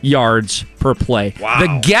 7 yards per play. Wow.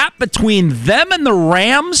 The gap between them and the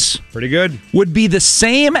Rams pretty good would be the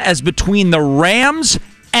same as between the Rams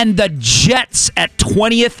and the Jets at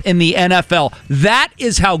 20th in the NFL. That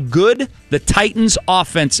is how good the Titans'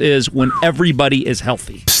 offense is when everybody is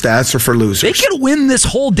healthy. Stats are for losers. They could win this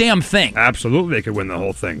whole damn thing. Absolutely, they could win the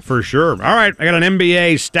whole thing, for sure. All right, I got an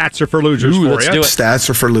NBA stats are for losers for let's you. do it. Stats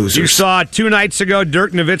are for losers. You saw 2 nights ago,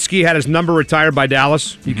 Dirk Nowitzki had his number retired by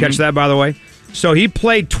Dallas. You catch that, by the way? So he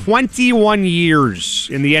played 21 years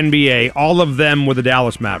in the NBA, all of them with the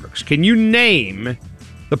Dallas Mavericks. Can you name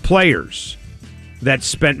the players that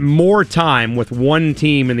spent more time with one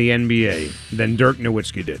team in the NBA than Dirk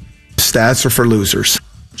Nowitzki did? Stats are for losers.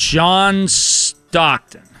 John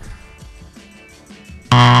Stockton.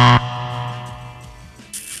 I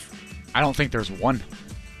don't think there's one.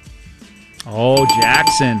 Oh,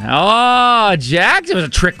 Jackson. Oh, Jackson was a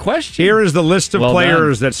trick question. Here is the list of Well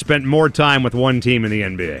players that spent more time with one team in the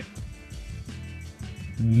NBA.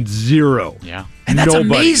 0. Yeah. And that's Nobody.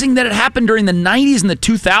 amazing that it happened during the 90s and the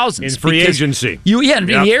 2000s. In free because agency. In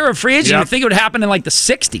the era of free agency, Yep. you'd think it would happen in like the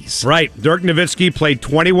 60s. Right. Dirk Nowitzki played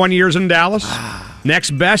 21 years in Dallas.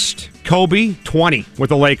 Next best, Kobe, 20 with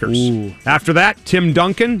the Lakers. Ooh. After that, Tim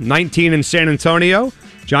Duncan, 19 in San Antonio.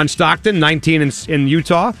 John Stockton, 19 in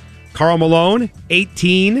Utah. Karl Malone,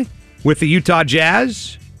 18 with the Utah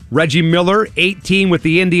Jazz. Reggie Miller, 18 with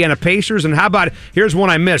the Indiana Pacers. And how about, here's one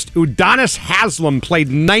I missed. Udonis Haslem played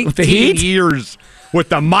 19 years with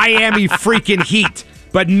the Miami freaking Heat.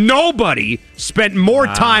 But nobody spent more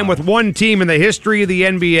time with one team in the history of the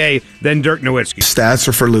NBA than Dirk Nowitzki. Stats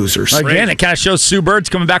are for losers. Again, it kind of shows Sue Bird's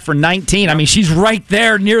coming back for 19. I mean, she's right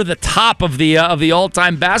there near the top of the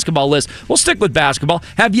all-time basketball list. We'll stick with basketball.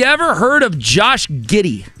 Have you ever heard of Josh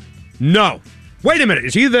Giddey? No. Wait a minute.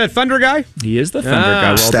 Is he the Thunder guy? He is the Thunder guy.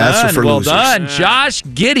 Well Stats done. are for well losers. done. Josh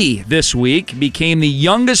Giddey this week became the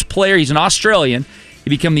youngest player. He's an Australian. He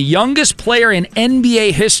became the youngest player in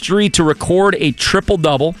NBA history to record a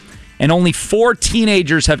triple-double, and only 4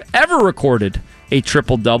 teenagers have ever recorded a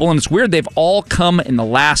triple-double. And it's weird, they've all come in the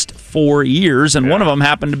last 4 years, and one of them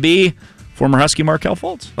happened to be former Husky Markelle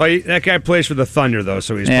Fultz. Oh, that guy plays for the Thunder, though,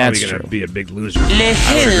 so he's Yeah, probably that's going to true. be a big loser.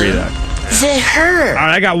 I would agree with that. All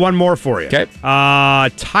right, I got one more for you. Okay.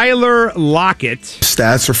 Tyler Lockett.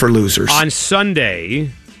 Stats are for losers. On Sunday,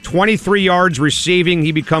 23 yards receiving.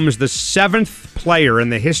 He becomes the 7th player in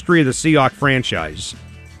the history of the Seahawks franchise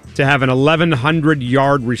to have an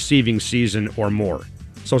 1,100-yard receiving season or more.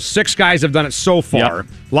 So 6 guys have done it so far. Yep.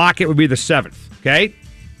 Lockett would be the 7th, okay?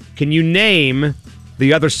 Can you name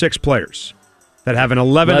the other 6 players that have an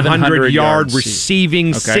 1,100-yard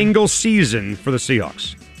receiving single season for the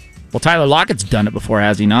Seahawks? Well, Tyler Lockett's done it before,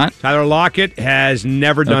 has he not? Tyler Lockett has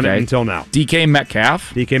never done it until now. DK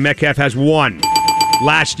Metcalf. DK Metcalf has 1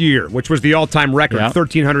 last year, which was the all-time record,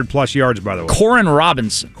 1,300-plus yards, by the way. Corin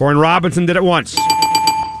Robinson. Corin Robinson did it once.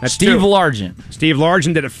 That's Steve 2. Largent. Steve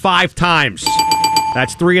Largent did it 5 times.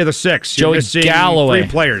 That's 3 of the 6. You're Joey missing Galloway. 3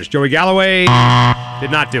 players. Joey Galloway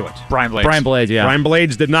did not do it. Brian Blades. Brian Blades, yeah. Brian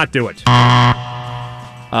Blades did not do it.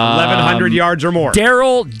 1,100 yards or more.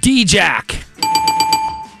 Daryl Dijak.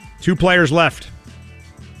 2 players left.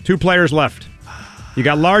 2 players left. You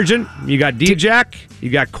got Largent, you got Dijak,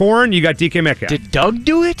 you got Corn, you got DK Metcalf. Did Doug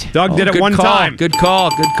do it? Doug did it good one call. time. Good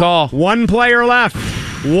call. Good call. 1 player left.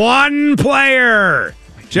 1 player.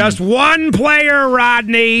 Just 1 player,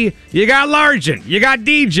 Rodney. You got Largent, you got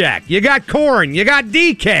Dijak, you got Corn, you got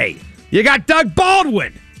DK, you got Doug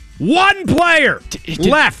Baldwin. 1 player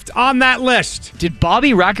left on that list. Did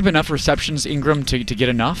Bobby rack up enough receptions, Ingram, to get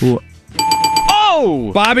enough? Oh,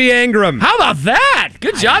 Whoa! Bobby Ingram. How about that?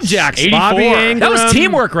 Good job, Jackson. 84. Bobby Ingram. That was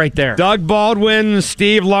teamwork right there. Doug Baldwin,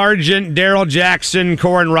 Steve Largent, Daryl Jackson,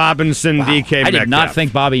 Corin Robinson, DK Metcalf. I did not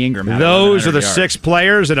think Bobby Ingram had Those are the 1100 6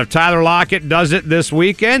 players, and if Tyler Lockett does it this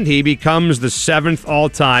weekend, he becomes the 7th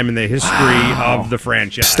all-time in the history of the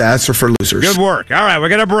franchise. Stats are for losers. Good work. All right, we're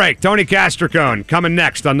going to break. Tony Castricone coming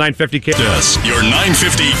next on 950 KJR. Yes, your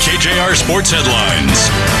 950 KJR Sports Headlines.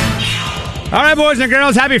 All right, boys and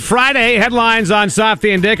girls, happy Friday. Headlines on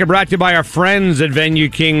Softy and Dick are brought to you by our friends at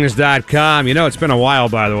VenueKings.com. You know, it's been a while,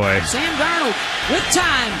 by the way. Sam Darnold with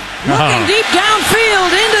time. Looking deep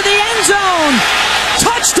downfield into the end zone.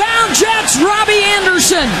 Touchdown, Jets, Robbie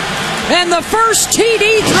Anderson. And the first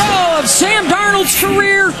TD throw of Sam Darnold's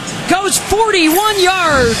career goes 41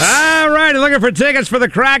 yards. All right, looking for tickets for the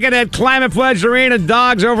Kraken at Climate Pledge Arena.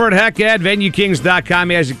 Dogs over at Heckhead. VenueKings.com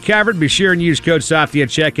has you covered. Be sure and use code SOFTY at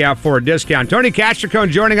checkout for a discount. Tony Castricone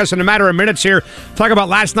joining us in a matter of minutes here. Talk about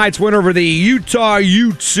last night's win over the Utah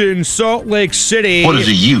Utes in Salt Lake City. What is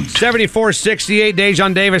a Ute? 74-68.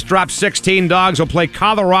 Dejon Davis dropped 16. Dogs will play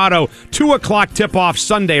Colorado. 2 o'clock tip-off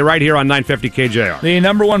Sunday right here on 950 KJR. The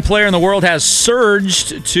number 1 player in the world has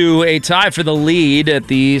surged to a tie for the lead at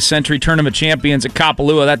the Century Tournament Champions at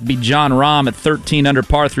Kapalua. That'd be John Rahm at 13 under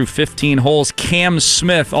par through 15 holes. Cam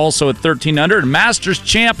Smith also at 13 under. And Masters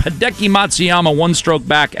champ Hideki Matsuyama 1 stroke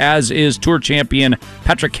back, as is Tour champion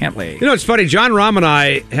Patrick Cantlay. You know, it's funny. John Rahm and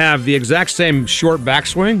I have the exact same short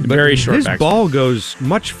backswing, but very short his backswing. Ball goes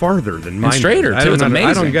much farther than mine. And straighter, too. It's amazing.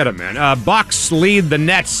 I don't get it, man. Bucks lead the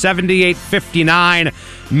Nets 78-59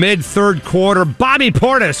 mid-third quarter. Bobby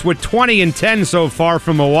Portis with 20 and 10 so far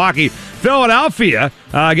from Milwaukee. Philadelphia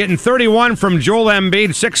getting 31 from Joel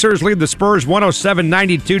Embiid. Sixers lead the Spurs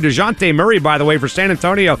 107-92. DeJounte Murray, by the way, for San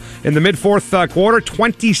Antonio in the mid-fourth quarter.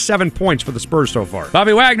 27 points for the Spurs so far.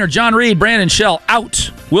 Bobby Wagner, John Reed, Brandon Shell out.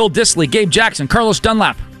 Will Dissly, Gabe Jackson, Carlos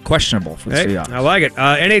Dunlap questionable for the Seahawks. I like it.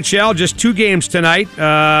 NHL, just 2 games tonight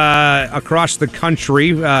across the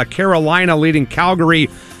country. Carolina leading Calgary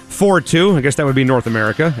 4-2. I guess that would be North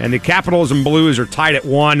America. And the Capitals and Blues are tied at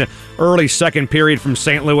 1. Early second period from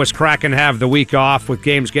St. Louis. Kraken have the week off with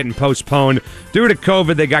games getting postponed. Due to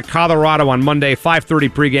COVID, they got Colorado on Monday, 5:30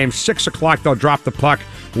 pregame. 6 o'clock, they'll drop the puck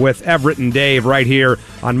with Everett and Dave right here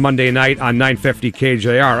on Monday night on 950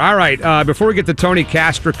 KJR. All right, before we get to Tony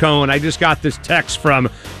Castricone, I just got this text from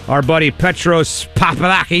our buddy Petros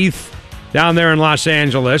Papadakis down there in Los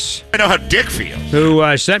Angeles. I know how Dick feels.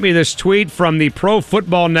 Who sent me this tweet from the Pro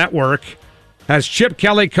Football Network. Has Chip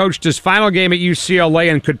Kelly coached his final game at UCLA,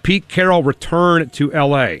 and could Pete Carroll return to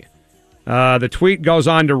L.A.? The tweet goes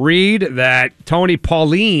on to read that Tony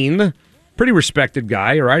Pauline, pretty respected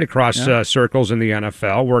guy, right, across circles in the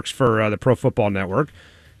NFL, works for the Pro Football Network.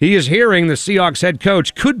 He is hearing the Seahawks head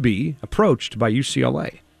coach could be approached by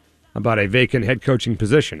UCLA about a vacant head coaching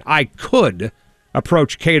position. I could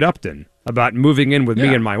approach Kate Upton about moving in with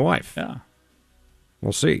me and my wife. Yeah.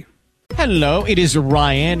 We'll see. Hello, it is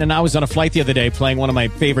Ryan, and I was on a flight the other day playing one of my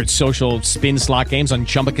favorite social spin slot games on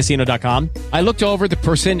ChumbaCasino.com. I looked over at the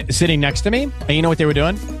person sitting next to me, and you know what they were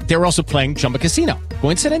doing? They were also playing Chumba Casino.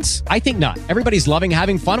 Coincidence? I think not. Everybody's loving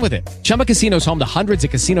having fun with it. Chumba Casino is home to hundreds of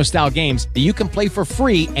casino-style games that you can play for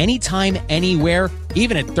free anytime, anywhere,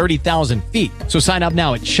 even at 30,000 feet. So sign up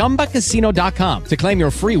now at ChumbaCasino.com to claim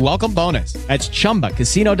your free welcome bonus. That's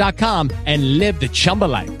ChumbaCasino.com and live the Chumba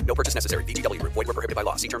life. No purchase necessary. VGW. Void where prohibited by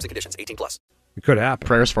law. See terms and conditions. 18+. It could happen.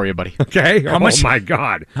 Prayers for you, buddy. Okay. How much? Oh, my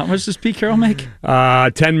God. How much does Pete Carroll make?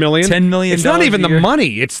 $10 million. $10 million. It's not even the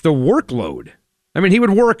money. It's the workload. I mean, he would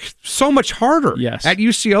work so much harder at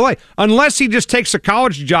UCLA unless he just takes a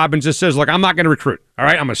college job and just says, look, I'm not going to recruit. All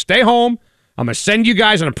right, I'm going to stay home. I'm going to send you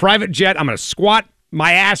guys on a private jet. I'm going to squat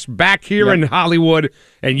my ass back here in Hollywood,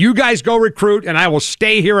 and you guys go recruit, and I will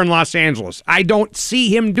stay here in Los Angeles. I don't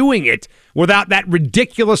see him doing it without that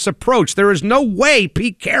ridiculous approach. There is no way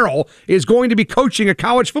Pete Carroll is going to be coaching a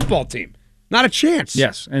college football team. Not a chance.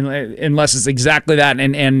 Yes, unless it's exactly that.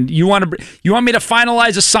 And you want me to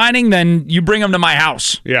finalize a signing, then you bring him to my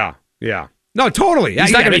house. Yeah. No, totally.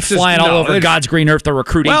 He's not going to be flying all over God's green earth to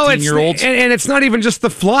recruit 18-year-olds. And it's not even just the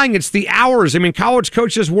flying, it's the hours. I mean, college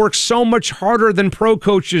coaches work so much harder than pro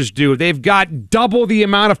coaches do. They've got double the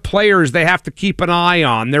amount of players they have to keep an eye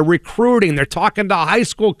on. They're recruiting. They're talking to high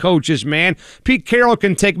school coaches, man. Pete Carroll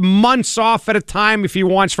can take months off at a time if he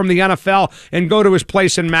wants from the NFL and go to his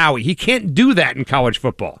place in Maui. He can't do that in college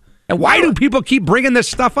football. And why do people keep bringing this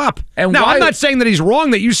stuff up? Now, I'm not saying that he's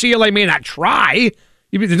wrong that UCLA may not try.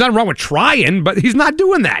 There's nothing wrong with trying, but he's not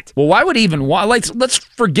doing that. Well, why would he even want? Let's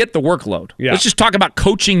forget the workload. Yeah. Let's just talk about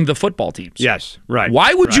coaching the football teams. Yes, right.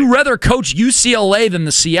 Why would you rather coach UCLA than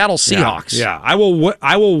the Seattle Seahawks? Yeah. I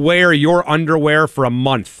will wear your underwear for a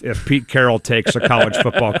month if Pete Carroll takes a college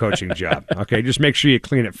football coaching job. Okay, just make sure you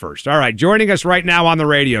clean it first. All right, joining us right now on the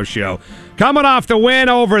radio show, coming off the win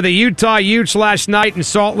over the Utah Utes last night in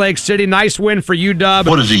Salt Lake City. Nice win for UW.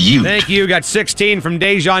 What is a Ute? Thank you. Got 16 from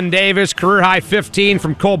Dejon Davis, career high 15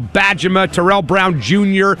 from Cole Badgema, Terrell Brown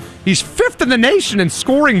Jr. He's 5th in the nation in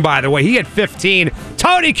scoring, by the way. He had 15.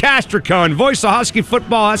 Tony Castricone, voice of Husky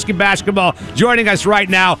football, Husky basketball, joining us right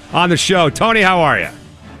now on the show. Tony, how are you?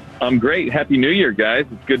 I'm great. Happy New Year, guys.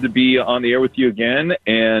 It's good to be on the air with you again,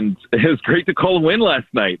 and it was great to call a win last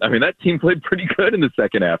night. I mean, that team played pretty good in the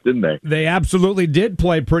second half, didn't they? They absolutely did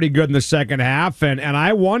play pretty good in the second half, and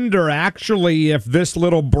I wonder, actually, if this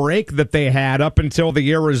little break that they had up until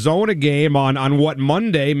the Arizona game on what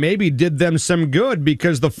Monday maybe did them some good,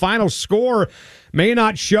 because the final score may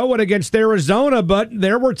not show it against Arizona, but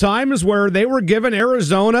there were times where they were giving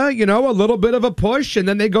Arizona, a little bit of a push, and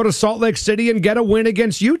then they go to Salt Lake City and get a win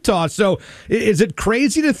against Utah. So is it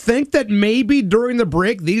crazy to think that maybe during the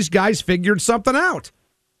break these guys figured something out?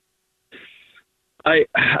 I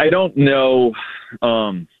don't know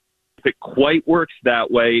if it quite works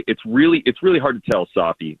that way. It's really hard to tell,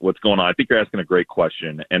 Safi, what's going on. I think you're asking a great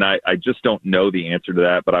question, and I just don't know the answer to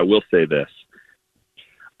that, but I will say this.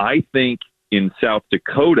 I think in South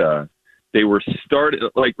Dakota, they were started,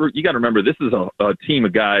 you got to remember, this is a team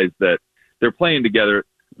of guys that they're playing together.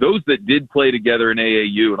 Those that did play together in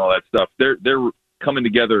AAU and all that stuff, they're coming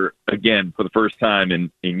together again for the first time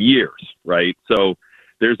in years, right? So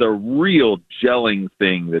there's a real gelling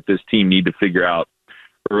thing that this team need to figure out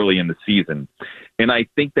early in the season. And I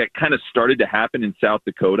think that kind of started to happen in South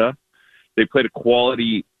Dakota. They played a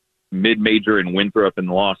quality mid-major in Winthrop and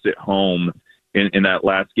lost at home in that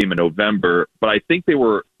last game in November, but I think they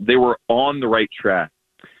were on the right track.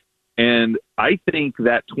 And I think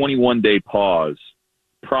that 21-day pause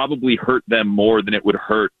probably hurt them more than it would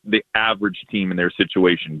hurt the average team in their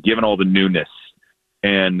situation, given all the newness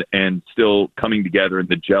and still coming together and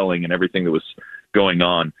the gelling and everything that was going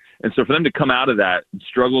on. And so for them to come out of that,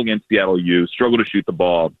 struggle against Seattle U, struggle to shoot the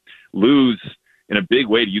ball, lose in a big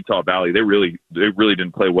way to Utah Valley, they really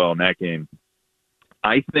didn't play well in that game.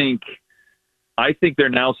 I think they're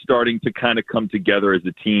now starting to kind of come together as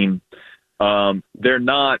a team. They're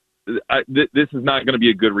not. This is not going to be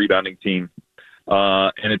a good rebounding team,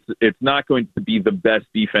 and it's not going to be the best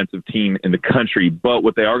defensive team in the country. But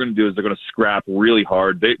what they are going to do is they're going to scrap really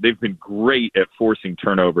hard. They've been great at forcing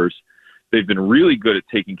turnovers. They've been really good at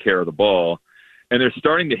taking care of the ball, and they're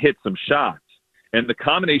starting to hit some shots. And the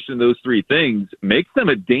combination of those three things makes them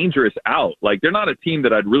a dangerous out. Like, they're not a team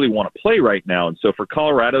that I'd really want to play right now. And so for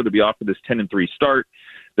Colorado to be off of this 10-3 start,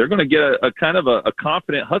 they're going to get a kind of a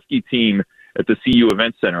confident Husky team at the CU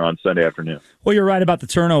Event Center on Sunday afternoon. Well, you're right about the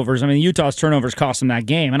turnovers. I mean, Utah's turnovers cost them that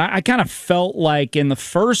game. And I kind of felt like in the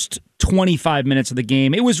first 25 minutes of the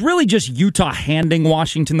game, it was really just Utah handing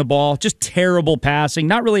Washington the ball, just terrible passing,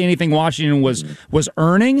 not really anything Washington was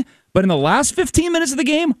earning. But in the last 15 minutes of the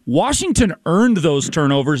game, Washington earned those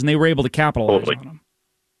turnovers, and they were able to capitalize on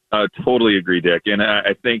them. Totally agree, Dick. And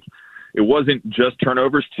I think it wasn't just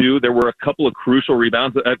turnovers, too. There were a couple of crucial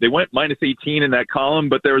rebounds. They went minus 18 in that column,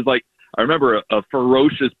 but there was I remember a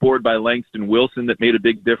ferocious board by Langston Wilson that made a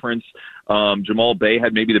big difference. Jamal Bay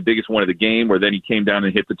had maybe the biggest one of the game, where then he came down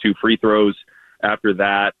and hit the 2 free throws after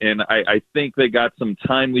that. And I think they got some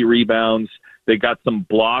timely rebounds. They got some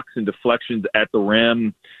blocks and deflections at the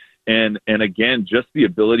rim. And again, just the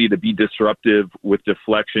ability to be disruptive with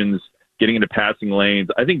deflections, getting into passing lanes.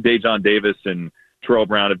 I think Dejon Davis and Terrell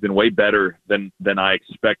Brown have been way better than I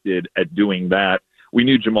expected at doing that. We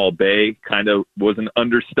knew Jamal Bay kind of was an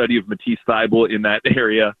understudy of Matisse Thybulle in that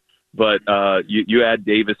area, but you add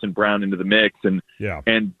Davis and Brown into the mix, and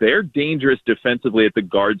they're dangerous defensively at the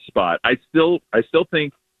guard spot. I still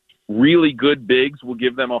think really good bigs will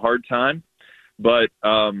give them a hard time, but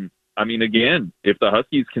I mean, again, if the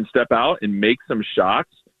Huskies can step out and make some shots,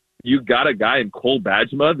 you got a guy in Cole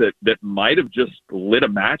Badgema that might have just lit a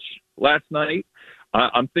match last night.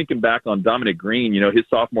 I'm thinking back on Dominic Green, his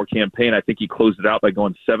sophomore campaign. I think he closed it out by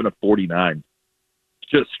going 7 of 49.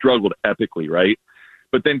 Just struggled epically, right?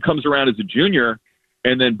 But then comes around as a junior,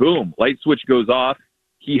 and then boom, light switch goes off.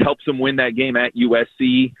 He helps them win that game at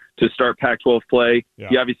USC to start Pac-12 play. Yeah.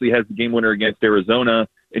 He obviously has the game winner against Arizona,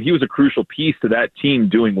 and he was a crucial piece to that team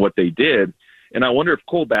doing what they did. And I wonder if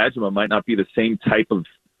Cole Badgema might not be the same type of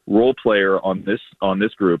role player on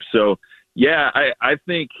this group. So, yeah, I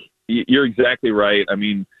think you're exactly right. I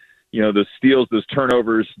mean, those steals, those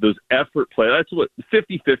turnovers, those effort plays. That's what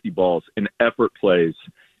 50-50 balls and effort plays.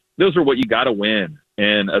 Those are what you got to win.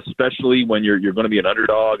 And especially when you're going to be an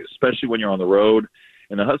underdog, especially when you're on the road.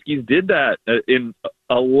 And the Huskies did that in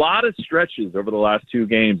a lot of stretches over the last 2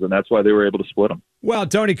 games, and that's why they were able to split them. Well,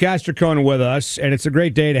 Tony Castricone with us, and it's a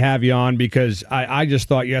great day to have you on because I just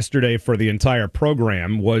thought yesterday for the entire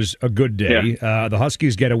program was a good day. Yeah. The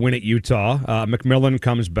Huskies get a win at Utah. McMillan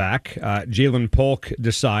comes back. Jalen Polk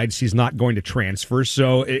decides he's not going to transfer.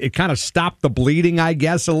 So it kind of stopped the bleeding, I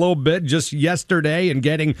guess, a little bit just yesterday and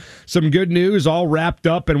getting some good news all wrapped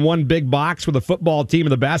up in one big box with the football team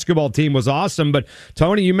and the basketball team was awesome. But,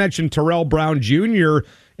 Tony, you mentioned Terrell Brown Jr.,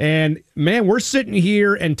 and, man, we're sitting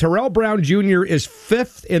here, and Terrell Brown Jr. is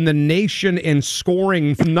 5th in the nation in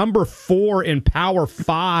scoring, number 4 in Power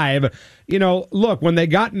 5. Look, when they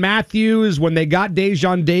got Matthews, when they got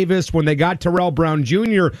Dejon Davis, when they got Terrell Brown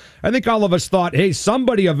Jr., I think all of us thought, hey,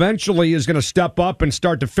 somebody eventually is going to step up and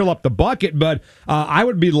start to fill up the bucket. But I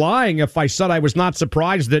would be lying if I said I was not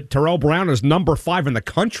surprised that Terrell Brown is number 5 in the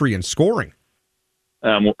country in scoring.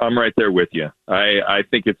 I'm right there with you. I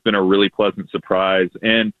think it's been a really pleasant surprise.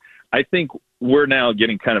 And I think we're now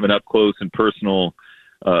getting kind of an up-close and personal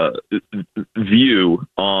view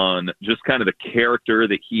on just kind of the character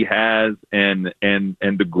that he has and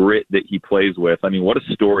the grit that he plays with. I mean, what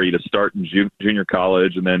a story to start in junior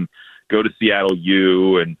college and then go to Seattle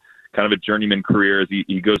U and kind of a journeyman career as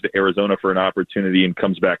he goes to Arizona for an opportunity and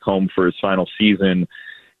comes back home for his final season.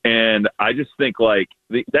 And I just think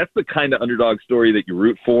that's the kind of underdog story that you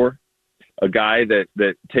root for. A guy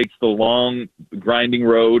that takes the long grinding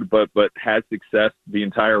road, but has success the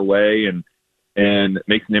entire way and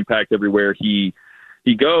makes an impact everywhere he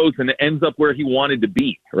goes and ends up where he wanted to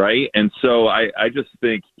be. Right. And so I just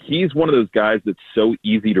think he's one of those guys that's so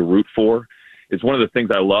easy to root for. It's one of the things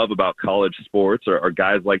I love about college sports are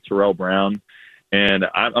guys like Terrell Brown. And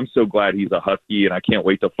I'm so glad he's a Husky, and I can't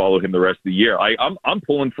wait to follow him the rest of the year. I'm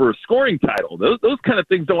pulling for a scoring title. Those kind of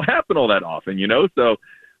things don't happen all that often, So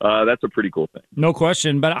that's a pretty cool thing. No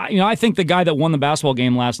question. But I think the guy that won the basketball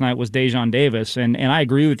game last night was Dejon Davis, and I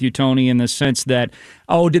agree with you, Tony, in the sense that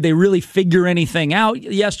did they really figure anything out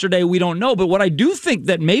yesterday? We don't know. But what I do think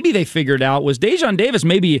that maybe they figured out was Dejon Davis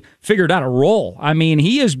maybe figured out a role. I mean,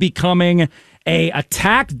 he is becoming a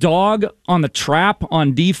attack dog on the trap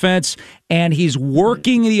on defense, and he's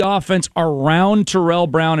working the offense around Terrell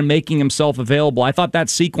Brown and making himself available. I thought that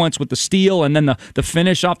sequence with the steal and then the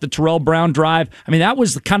finish off the Terrell Brown drive, I mean, that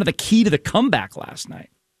was kind of the key to the comeback last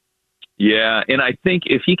night. Yeah, and I think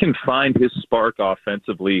if he can find his spark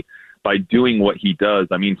offensively by doing what he does,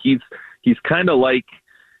 I mean, he's kind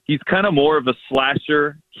of more of a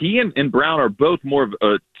slasher. He and Brown are both more of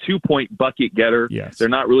a 2-point bucket getter. Yes. They're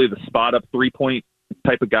not really the spot up 3-point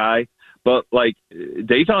type of guy. But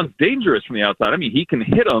Dejon's dangerous from the outside. I mean, he can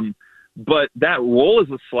hit them, but that role as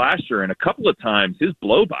a slasher, and a couple of times his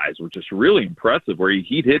blow-bys were just really impressive where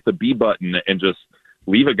he'd hit the B button and just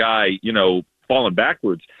leave a guy, falling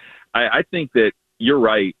backwards. I think that you're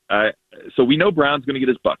right. So we know Brown's going to get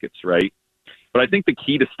his buckets, right? But I think the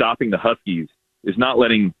key to stopping the Huskies is not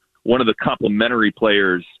letting one of the complementary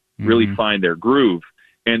players really find their groove.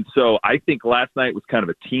 And so I think last night was kind of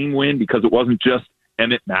a team win because it wasn't just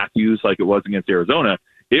Emmett Matthews like it was against Arizona.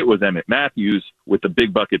 It was Emmett Matthews with the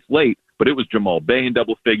big buckets late, but it was Jamal Bay in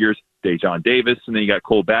double figures, Dejon Davis, and then you got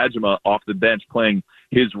Cole Badgema off the bench playing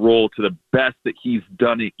his role to the best that he's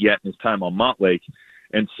done it yet in his time on Montlake.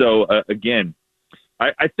 And so, again,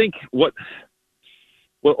 I think what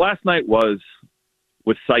last night was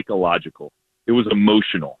psychological. It was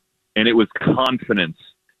emotional, and it was confidence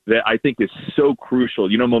that I think is so crucial.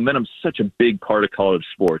 Momentum's such a big part of college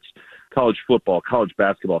sports, college football, college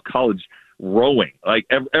basketball, college rowing,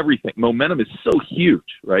 everything. Momentum is so huge,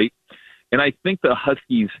 right? And I think the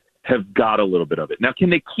Huskies have got a little bit of it. Now, can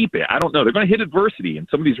they keep it? I don't know. They're going to hit adversity in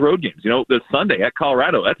some of these road games. The Sunday at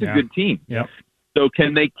Colorado, that's a good team. Yeah. So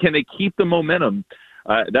can they keep the momentum?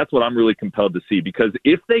 That's what I'm really compelled to see, because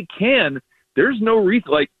if they can, there's no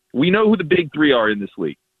reason. We know who the big three are in this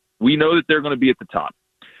league. We know that they're going to be at the top.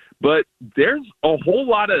 But there's a whole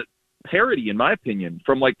lot of parity, in my opinion,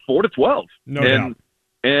 from 4 to 12. No doubt.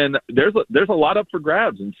 And there's a lot up for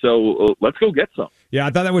grabs, and so let's go get some. Yeah, I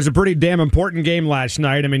thought that was a pretty damn important game last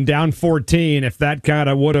night. I mean, down 14, if that kind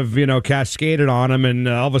of would have, cascaded on them, and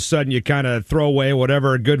all of a sudden you kind of throw away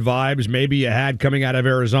whatever good vibes maybe you had coming out of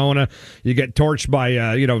Arizona. You get torched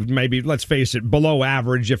by, maybe, let's face it, below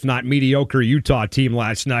average, if not mediocre Utah team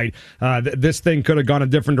last night. This thing could have gone a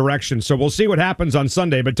different direction. So we'll see what happens on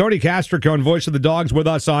Sunday. But Tony Castricone, voice of the Dogs, with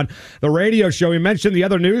us on the radio show. He mentioned the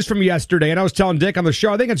other news from yesterday, and I was telling Dick on the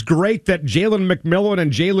show, I think it's great that Jalen McMillan and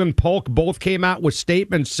Jalen Polk both came out with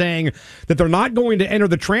statements saying that they're not going to enter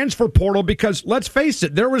the transfer portal because, let's face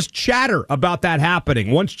it, there was chatter about that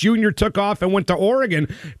happening. Once Junior took off and went to Oregon,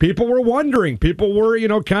 people were wondering. People were,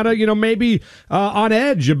 maybe on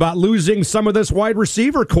edge about losing some of this wide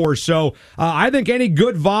receiver core. So I think any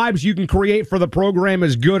good vibes you can create for the program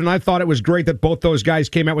is good, and I thought it was great that both those guys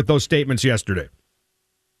came out with those statements yesterday.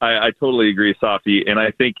 I totally agree, Safi, and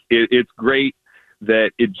I think it's great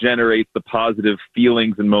that it generates the positive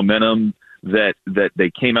feelings and momentum that they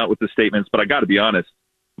came out with the statements. But I got to be honest,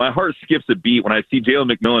 my heart skips a beat when I see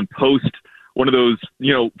Jalen McMillan post one of those,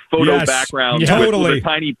 photo backgrounds with a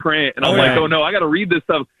tiny print, and I'm like, oh no, I got to read this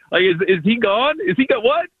stuff. Like, is he gone? Is he got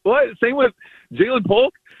what? Same with Jalen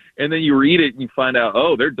Polk. And then you read it and you find out,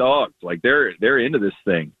 oh, they're dogs. Like they're into this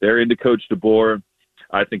thing. They're into Coach DeBoer.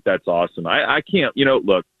 I think that's awesome. I can't,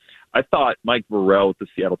 look, I thought Mike Burrell with the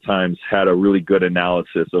Seattle Times had a really good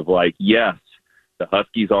analysis of like, yes, the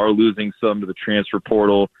Huskies are losing some to the transfer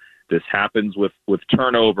portal. This happens with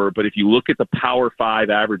turnover. But if you look at the Power 5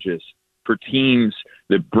 averages for teams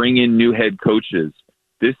that bring in new head coaches,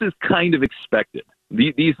 this is kind of expected.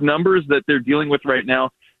 These numbers that they're dealing with right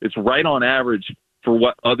now, it's right on average for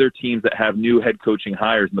what other teams that have new head coaching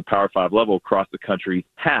hires in the Power 5 level across the country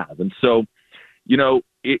have. And so,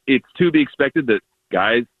 it's to be expected that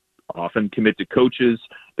guys often commit to coaches.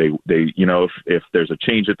 They if there's a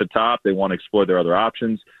change at the top, they want to explore their other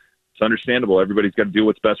options. It's understandable. Everybody's got to do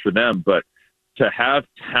what's best for them. But to have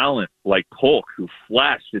talent like Polk, who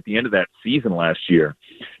flashed at the end of that season last year,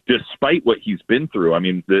 despite what he's been through, I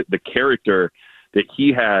mean, the character that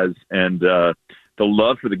he has and the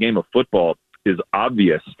love for the game of football is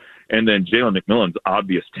obvious. And then Jalen McMillan's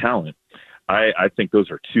obvious talent. I think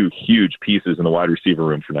those are two huge pieces in the wide receiver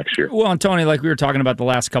room for next year. Well, and Tony, like we were talking about the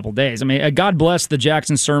last couple of days, I mean, God bless the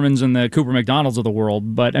Jackson Sermons and the Cooper McDonalds of the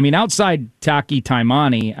world, but, I mean, outside Taki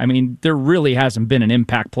Taimani, I mean, there really hasn't been an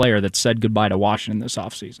impact player that said goodbye to Washington this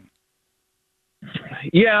offseason.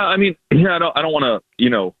 Yeah, I mean, I don't want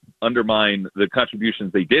to, undermine the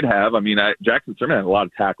contributions they did have. I mean, Jackson Sermon had a lot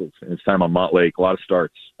of tackles in his time on Montlake, a lot of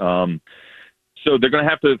starts. So they're going to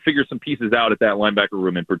have to figure some pieces out at that linebacker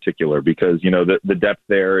room in particular because, the depth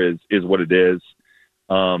there is what it is.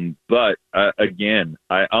 But again,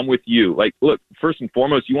 I'm with you. Like, look, first and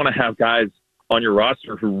foremost, you want to have guys on your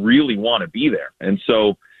roster who really want to be there. And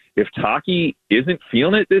so if Taki isn't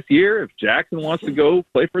feeling it this year, if Jackson wants to go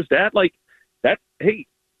play for his dad, like that's, hey,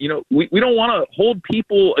 we don't want to hold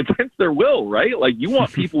people against their will, right? Like you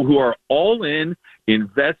want people who are all in,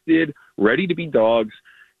 invested, ready to be dogs.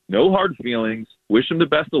 No hard feelings. Wish them the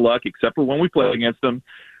best of luck, except for when we play against them.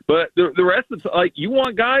 But the rest of like you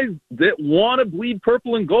want guys that want to bleed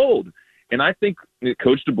purple and gold, and I think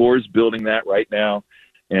Coach DeBoer is building that right now.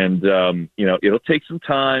 And it'll take some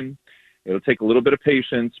time. It'll take a little bit of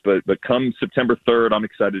patience. But come September 3rd, I'm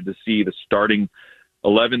excited to see the starting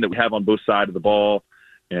 11 that we have on both sides of the ball.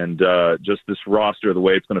 And just this roster, the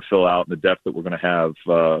way it's going to fill out and the depth that we're going to have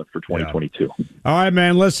for 2022. Yeah. All right,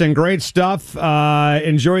 man. Listen, great stuff.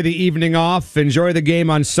 Enjoy the evening off. Enjoy the game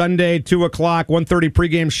on Sunday, 2 o'clock, 1:30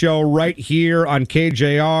 pregame show right here on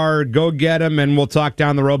KJR. Go get them, and we'll talk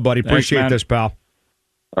down the road, buddy. Appreciate this, pal.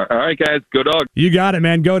 All right, guys. Go Dogs. You got it,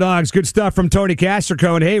 man. Go Dogs. Good stuff from Tony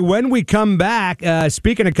Castricone. Hey, when we come back,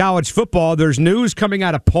 speaking of college football, there's news coming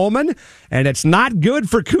out of Pullman, and it's not good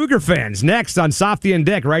for Cougar fans. Next on Softy and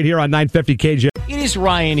Dick right here on 950 KJ. It is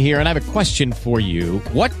Ryan here, and I have a question for you.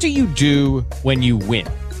 What do you do when you win?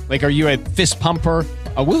 Like, are you a fist pumper,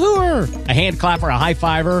 a woohooer, a hand clapper, a high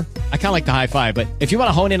fiver? I kind of like the high five, but if you want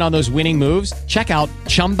to hone in on those winning moves, check out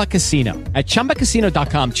Chumba Casino. At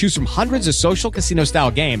ChumbaCasino.com, choose from hundreds of social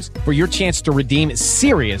casino-style games for your chance to redeem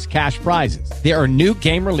serious cash prizes. There are new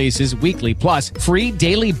game releases weekly, plus free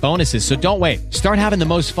daily bonuses. So don't wait. Start having the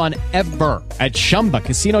most fun ever at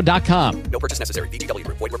ChumbaCasino.com. No purchase necessary. VGW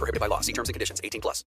Group. Void where prohibited by law. See terms and conditions. 18+.